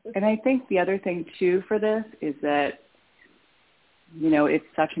 And I think the other thing too for this is that, you know, it's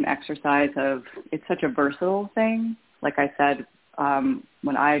such an exercise of, it's such a versatile thing. Like I said,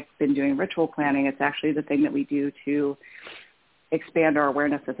 when I've been doing ritual planning, it's actually the thing that we do to expand our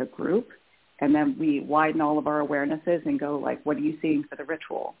awareness as a group. And then we widen all of our awarenesses and go like, what are you seeing for the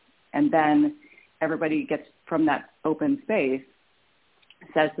ritual? And then everybody gets from that open space,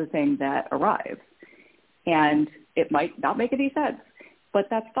 says the thing that arrives. And it might not make any sense, but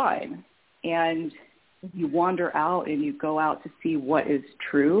that's fine. And you wander out and you go out to see what is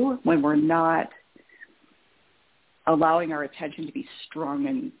true when we're not allowing our attention to be strung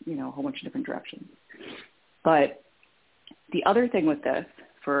in, you know, a whole bunch of different directions. But the other thing with this,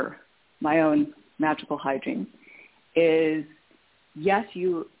 for my own magical hygiene, is yes,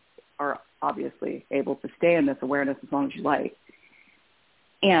 you are obviously able to stay in this awareness as long as you like.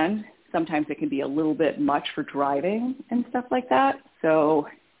 And sometimes it can be a little bit much for driving and stuff like that. So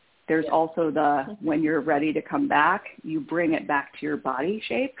there's also the, when you're ready to come back, you bring it back to your body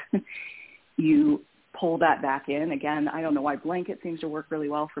shape. You pull that back in. Again, I don't know why blanket seems to work really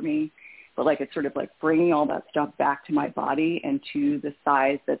well for me, but like it's sort of like bringing all that stuff back to my body and to the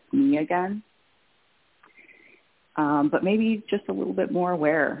size that's me again. But maybe just a little bit more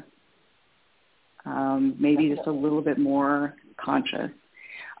aware. Maybe just a little bit more conscious.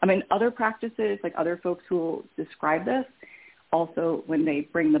 I mean, other practices, like other folks who will describe this, also when they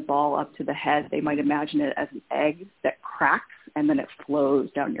bring the ball up to the head, they might imagine it as an egg that cracks and then it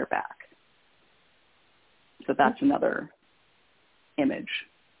flows down your back. So that's another image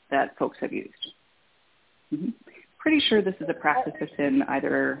that folks have used. Pretty sure this is a practice that's in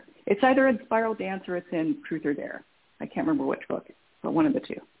either in Spiral Dance or it's in Truth or Dare. I can't remember which book, but one of the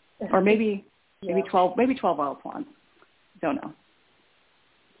two. Or maybe 12 Wild Swans. Don't know.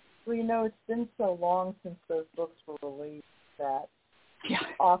 Well, you know, it's been so long since those books were released that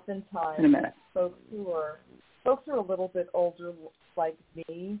oftentimes folks who are folks who are a little bit older like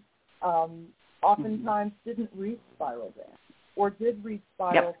me oftentimes didn't read Spiral Dance or did read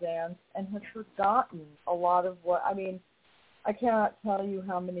Spiral Dance and have forgotten a lot of what, I mean, I cannot tell you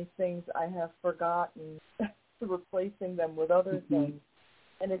how many things I have forgotten replacing them with other things.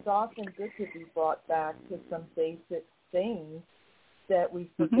 And it's often good to be brought back to some basic things that we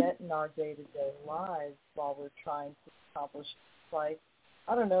forget in our day-to-day lives while we're trying to accomplish, like,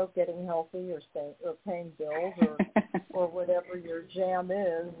 I don't know, getting healthy or paying bills or whatever your jam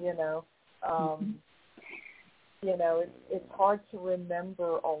is, you know. You know, it's hard to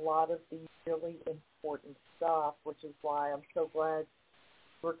remember a lot of the really important stuff, which is why I'm so glad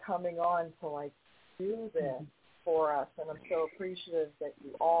we're coming on to, like, do this for us, and I'm so appreciative that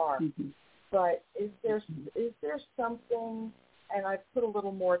you are. But is there something, and I've put a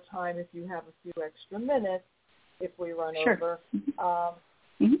little more time if you have a few extra minutes, if we run over,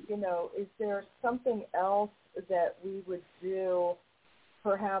 you know, is there something else that we would do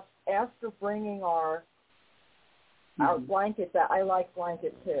perhaps after bringing our blanket back? I like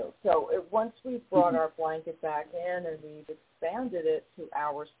blanket too. So once we've brought our blanket back in and we've expanded it to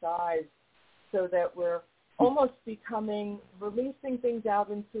our size so that we're almost releasing things out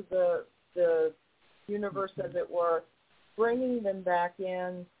into the universe, as it were, bringing them back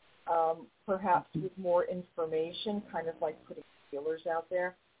in perhaps with more information, kind of like putting feelers out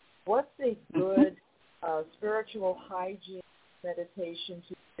there. What's a good spiritual hygiene meditation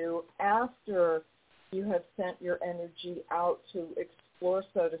to do after you have sent your energy out to explore,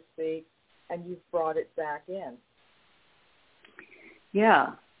 so to speak, and you've brought it back in?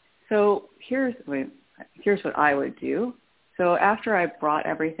 Yeah. So here's what I would do. So after I brought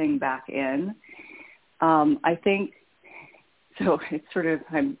everything back in, I think, so it's sort of,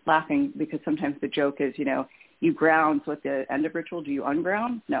 I'm laughing because sometimes the joke is, you know, you ground, so at the end of ritual, do you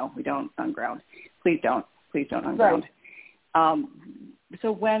unground? No, we don't unground. Please don't unground. Right.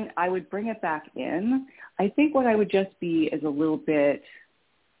 So when I would bring it back in, I think what I would just be is a little bit,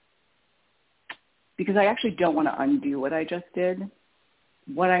 because I actually don't want to undo what I just did.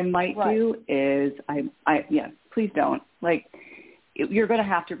 What I might do is, please don't. Like, you're going to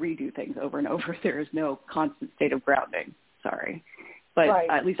have to redo things over and over. There is no constant state of grounding. Sorry. But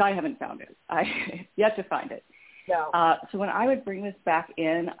at least I haven't found it. I yet to find it. No. So when I would bring this back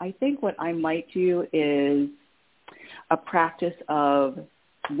in, I think what I might do is a practice of,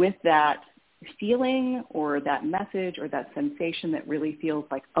 with that feeling or that message or that sensation that really feels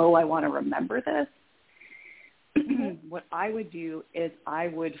like, oh, I want to remember this, what I would do is I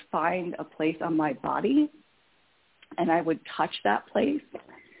would find a place on my body and I would touch that place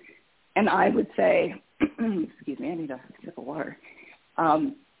and I would say, excuse me, I need a sip of water.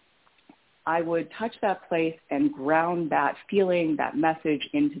 I would touch that place and ground that feeling, that message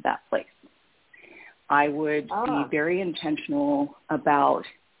into that place. I would be very intentional about,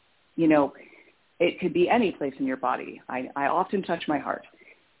 you know, it could be any place in your body. I often touch my heart,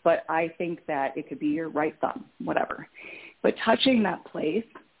 but I think that it could be your right thumb, whatever. But touching that place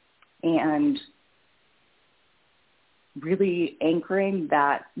and really anchoring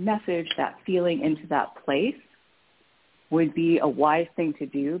that message, that feeling into that place would be a wise thing to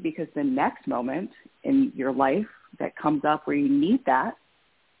do, because the next moment in your life that comes up where you need that,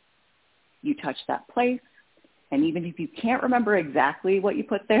 you touch that place, and even if you can't remember exactly what you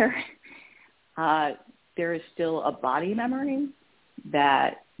put there, there is still a body memory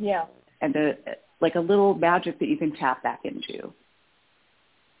that, and like a little magic that you can tap back into.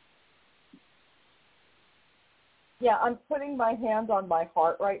 Yeah, I'm putting my hand on my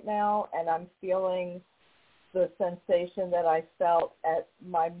heart right now, and I'm feeling the sensation that I felt at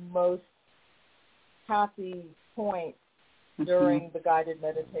my most happy point during the guided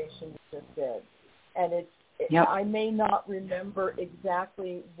meditation we just did. And I may not remember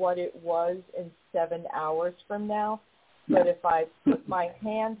exactly what it was in 7 hours from now, but if I put my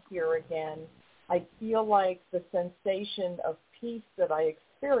hand here again, I feel like the sensation of peace that I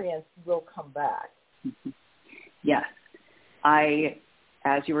experienced will come back. Yes.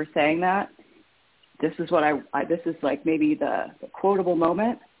 As you were saying that, this is what this is like maybe the quotable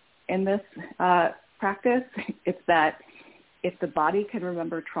moment in this practice. It's that if the body can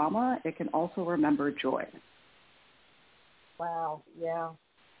remember trauma, it can also remember joy. Wow. Yeah.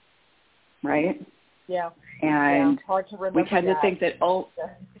 Right? Yeah. And hard to remember. We tend to think that,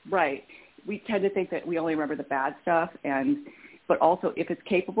 we tend to think that we only remember the bad stuff, but also if it's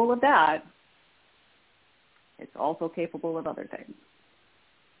capable of that, it's also capable of other things.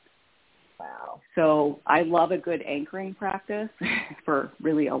 Wow. So I love a good anchoring practice for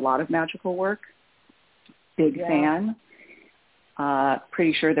really a lot of magical work. Big fan.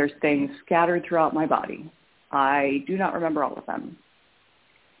 Pretty sure there's things scattered throughout my body I do not remember all of them.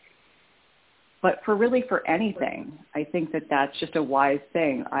 But for anything, I think that that's just a wise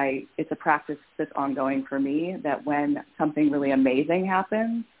thing. It's a practice that's ongoing for me, that when something really amazing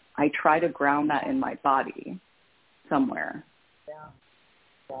happens, I try to ground that in my body somewhere. Yeah.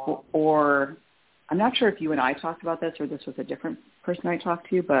 Or I'm not sure if you and I talked about this or this was a different person I talked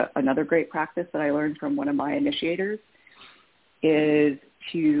to, but another great practice that I learned from one of my initiators is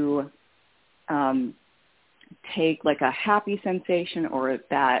to take like a happy sensation or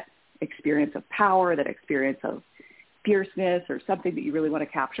that experience of power, that experience of fierceness or something that you really want to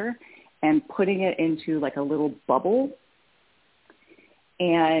capture, and putting it into like a little bubble,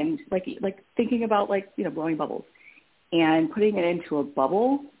 and like thinking about blowing bubbles, and putting it into a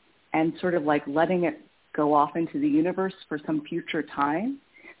bubble and sort of like letting it go off into the universe for some future time.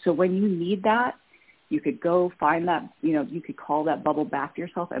 So when you need that, you could go find that, you could call that bubble back to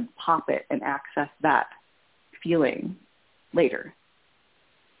yourself and pop it and access that feeling later.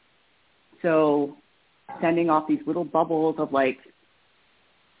 So sending off these little bubbles of like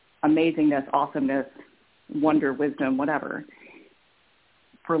amazingness, awesomeness, wonder, wisdom, whatever,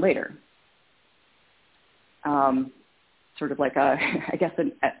 for later. Sort of like a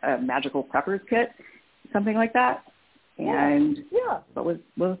magical prepper's kit, something like that. And but with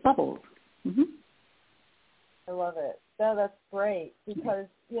bubbles. Mm-hmm. I love it. No, that's great because,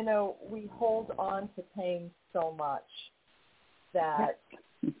 we hold on to pain so much that,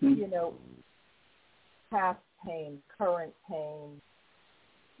 past pain, current pain,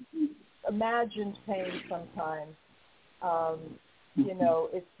 imagined pain sometimes.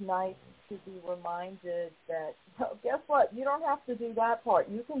 It's nice to be reminded that, guess what? You don't have to do that part.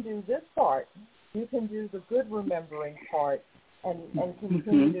 You can do this part. You can do the good remembering part and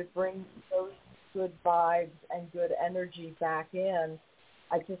continue to bring those good vibes and good energy back in.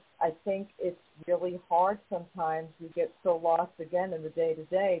 I think it's really hard sometimes. We get so lost again in the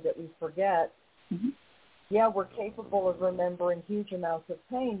day-to-day that we forget, we're capable of remembering huge amounts of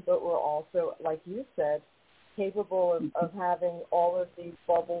pain, but we're also, like you said, capable of having all of these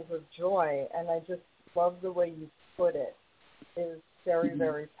bubbles of joy. And I just love the way you put it. It is very,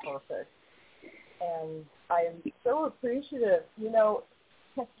 very perfect. And I am so appreciative,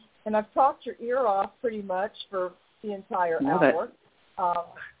 and I've talked your ear off pretty much for the entire hour.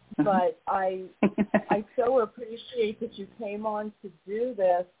 But I so appreciate that you came on to do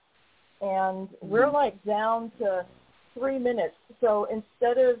this. And we're like down to 3 minutes. So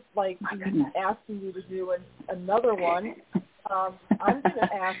instead of asking you to do another one, I'm going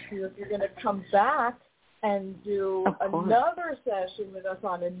to ask you if you're going to come back and do another session with us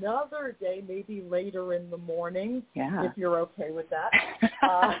on another day, maybe later in the morning, if you're okay with that.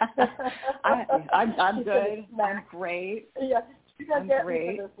 I'm good. I'm great. Yeah, you can get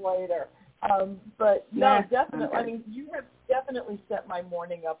me for this later. But no, definitely. I mean, you have definitely set my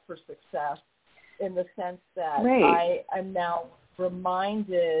morning up for success in the sense that I am now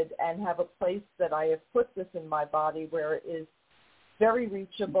reminded and have a place that I have put this in my body where it is very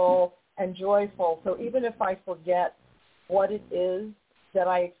reachable and joyful. So even if I forget what it is that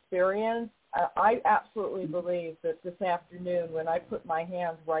I experience, I absolutely believe that this afternoon when I put my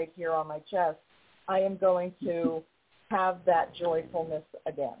hands right here on my chest, I am going to have that joyfulness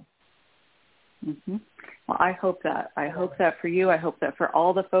again. Mm-hmm. Well, I hope that. I hope that for you. I hope that for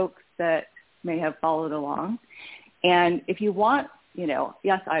all the folks that may have followed along. And if you want,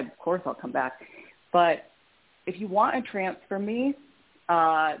 yes, of course I'll come back. But if you want a trance from me,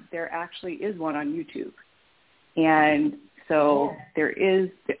 there actually is one on YouTube. And so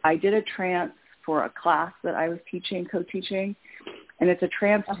I did a trance for a class that I was co-teaching, and it's a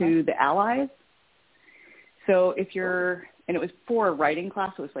trance to the allies. So and it was for a writing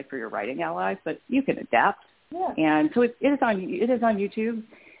class, so it's like for your writing allies, but you can adapt. Yeah. And so it is on YouTube.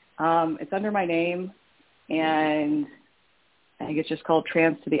 It's under my name, and I think it's just called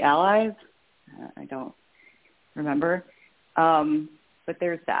Trance to the Allies. I don't remember. But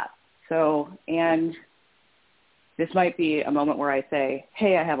there's that. So, and this might be a moment where I say,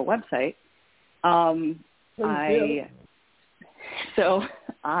 hey, I have a website. So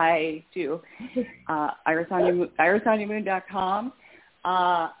I do. Irisanyamoon.com.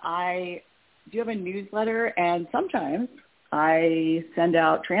 I do have a newsletter, and sometimes I send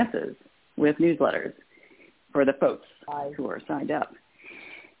out trances with newsletters for the folks who are signed up.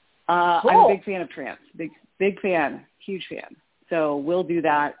 I'm a big fan of trance. Big fan, huge fan. So we'll do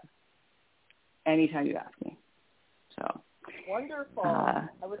that anytime you ask me. So wonderful. I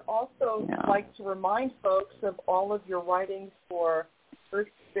would also like to remind folks of all of your writings for Earth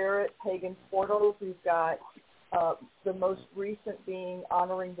Spirit, Pagan Portals. We've got the most recent being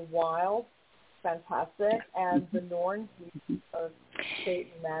Honoring the Wild. fantastic, and the Norns of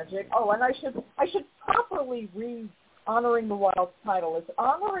State and Magic. Oh, and I should properly read Honoring the Wild's title. It's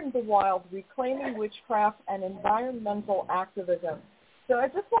Honoring the Wild, Reclaiming Witchcraft and Environmental Activism. So I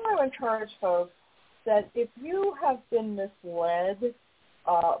just want to encourage folks that if you have been misled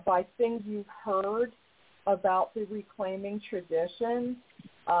by things you've heard about the reclaiming tradition,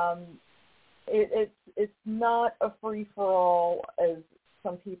 it's not a free-for-all as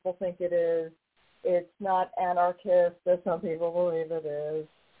some people think it is. It's not anarchist as some people believe it is.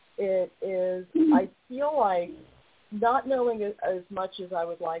 It is, I feel like, not knowing as much as I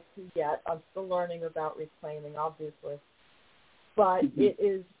would like to yet. I'm still learning about reclaiming, obviously. But it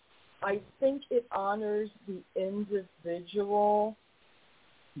is, I think it honors the individual,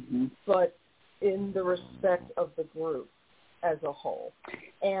 but in the respect of the group as a whole.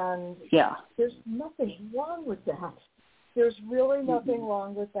 And there's nothing wrong with that. There's really nothing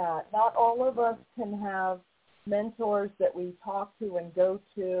wrong with that. Not all of us can have mentors that we talk to and go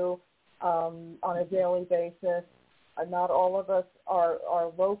to on a daily basis. Not all of us are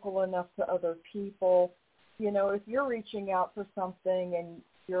local enough to other people. You know, if you're reaching out for something and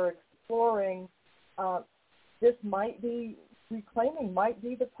you're exploring, this might be, reclaiming might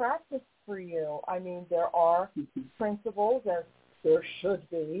be the practice for you. I mean, there are principles, as there should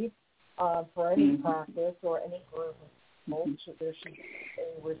be, for any practice or any group of people. There should be a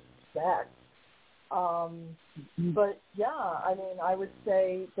respect. But yeah, I mean, I would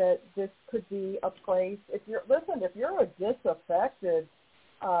say that this could be a place. If you're a disaffected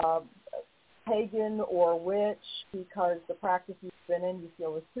pagan or witch because the practice you've been in you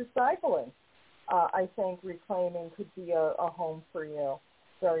feel is too stifling, I think reclaiming could be a home for you,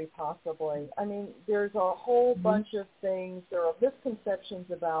 very possibly. I mean, there's a whole bunch of things. There are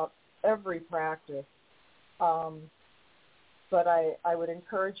misconceptions about every practice, but I would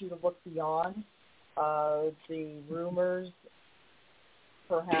encourage you to look beyond the rumors,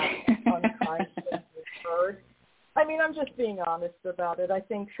 perhaps unkind things we've heard. I mean, I'm just being honest about it. I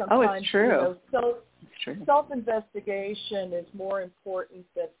think sometimes it's true. Self-investigation is more important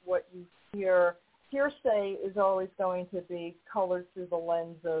than what you hear. Hearsay is always going to be colored through the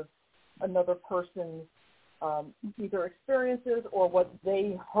lens of another person's either experiences or what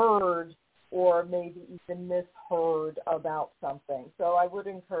they heard or maybe even misheard about something. So I would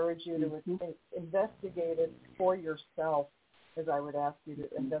encourage you to investigate it for yourself, as I would ask you to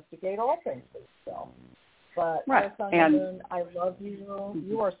investigate all things for yourself. But Irisanya Moon, I love you.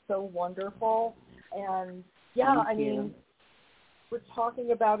 You are so wonderful. And I mean, we're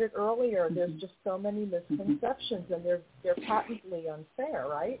talking about it earlier. There's just so many misconceptions, and they're patently unfair,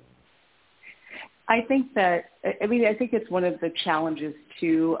 right? I think it's one of the challenges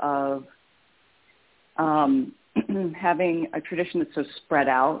too of having a tradition that's so spread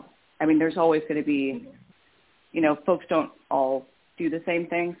out. I mean, there's always going to be, folks don't all do the same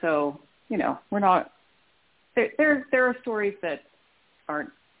thing. So, we're not, there are stories that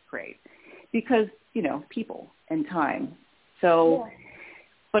aren't great because, people and time. So,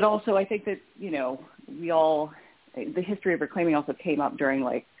 but also I think that, the history of reclaiming also came up during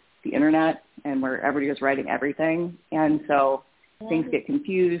like the internet and where everybody was writing everything. And so things get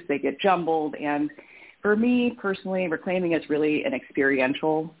confused, they get jumbled. And for me personally, reclaiming is really an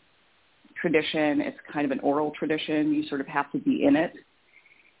experiential tradition. It's kind of an oral tradition. You sort of have to be in it,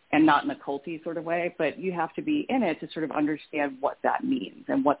 and not in a culty sort of way, but you have to be in it to sort of understand what that means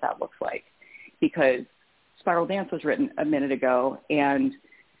and what that looks like. Because Spiral Dance was written a minute ago, and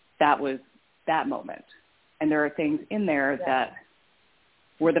that was that moment. And there are things in there that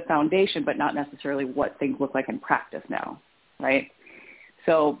were the foundation, but not necessarily what things look like in practice now, right?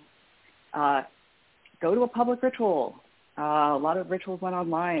 So go to a public ritual. A lot of rituals went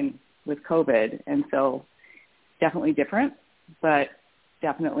online with COVID, and so definitely different, but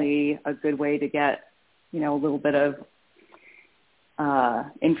definitely a good way to get, a little bit of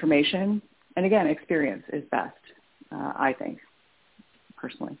information. And again, experience is best, I think,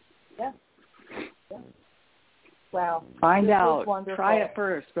 personally. Yeah. Wow. Find out. Try it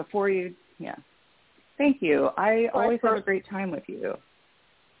first before you, Thank you. I always have a great time with you.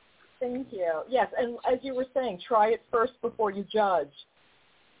 Thank you. Yes, and as you were saying, try it first before you judge,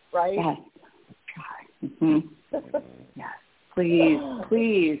 right? Yes. Try. Yes.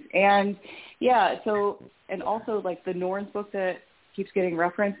 Please. And and also like the Norns book that keeps getting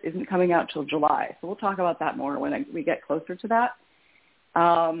referenced isn't coming out till July. So we'll talk about that more when we get closer to that.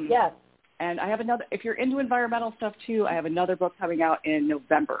 Yes. And I have another, if you're into environmental stuff too, I have another book coming out in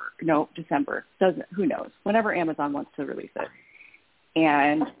December. Who knows? Whenever Amazon wants to release it.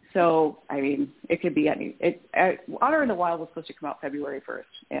 And so, I mean, it could be Honor in the Wild was supposed to come out February 1st,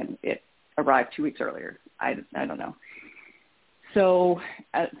 and it arrive 2 weeks earlier. I don't know. So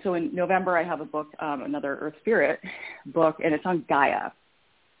in November, I have a book, another Earth Spirit book, and it's on Gaia.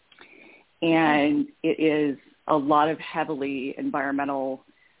 And it is a lot of heavily environmental,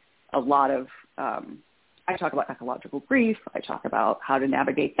 a lot of, I talk about ecological grief. I talk about how to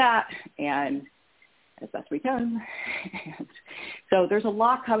navigate that, and as best we can. And so there's a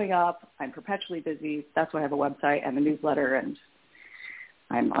lot coming up. I'm perpetually busy. That's why I have a website and a newsletter, and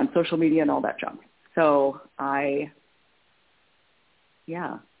I'm on social media and all that junk. So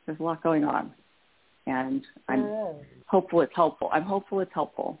there's a lot going on, and I'm hopeful it's helpful.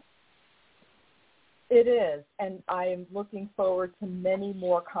 It is, and I am looking forward to many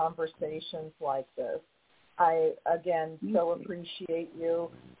more conversations like this. I, again, so appreciate you.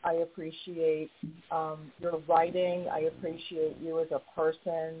 I appreciate your writing. I appreciate you as a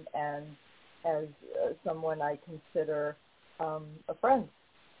person and as someone I consider a friend.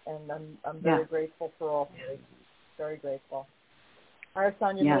 And I'm very grateful for all of you. Very grateful.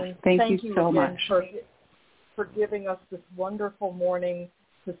 Irisanya, thank you so again much for giving us this wonderful morning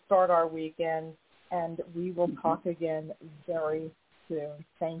to start our weekend. And we will talk again very soon.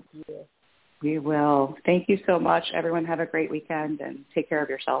 Thank you. We will. Thank you so much. Everyone have a great weekend and take care of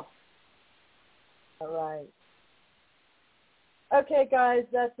yourself. All right. Okay, guys,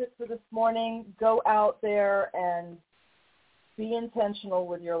 that's it for this morning. Go out there and be intentional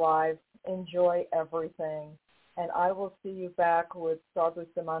with your lives. Enjoy everything. And I will see you back with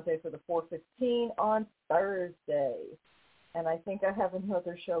Stardust Diamante for the 4:15 on Thursday. And I think I have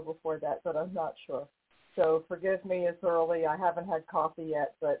another show before that, but I'm not sure. So forgive me, it's early. I haven't had coffee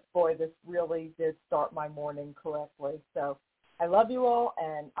yet, but boy, this really did start my morning correctly. So I love you all,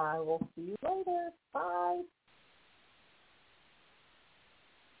 and I will see you later. Bye.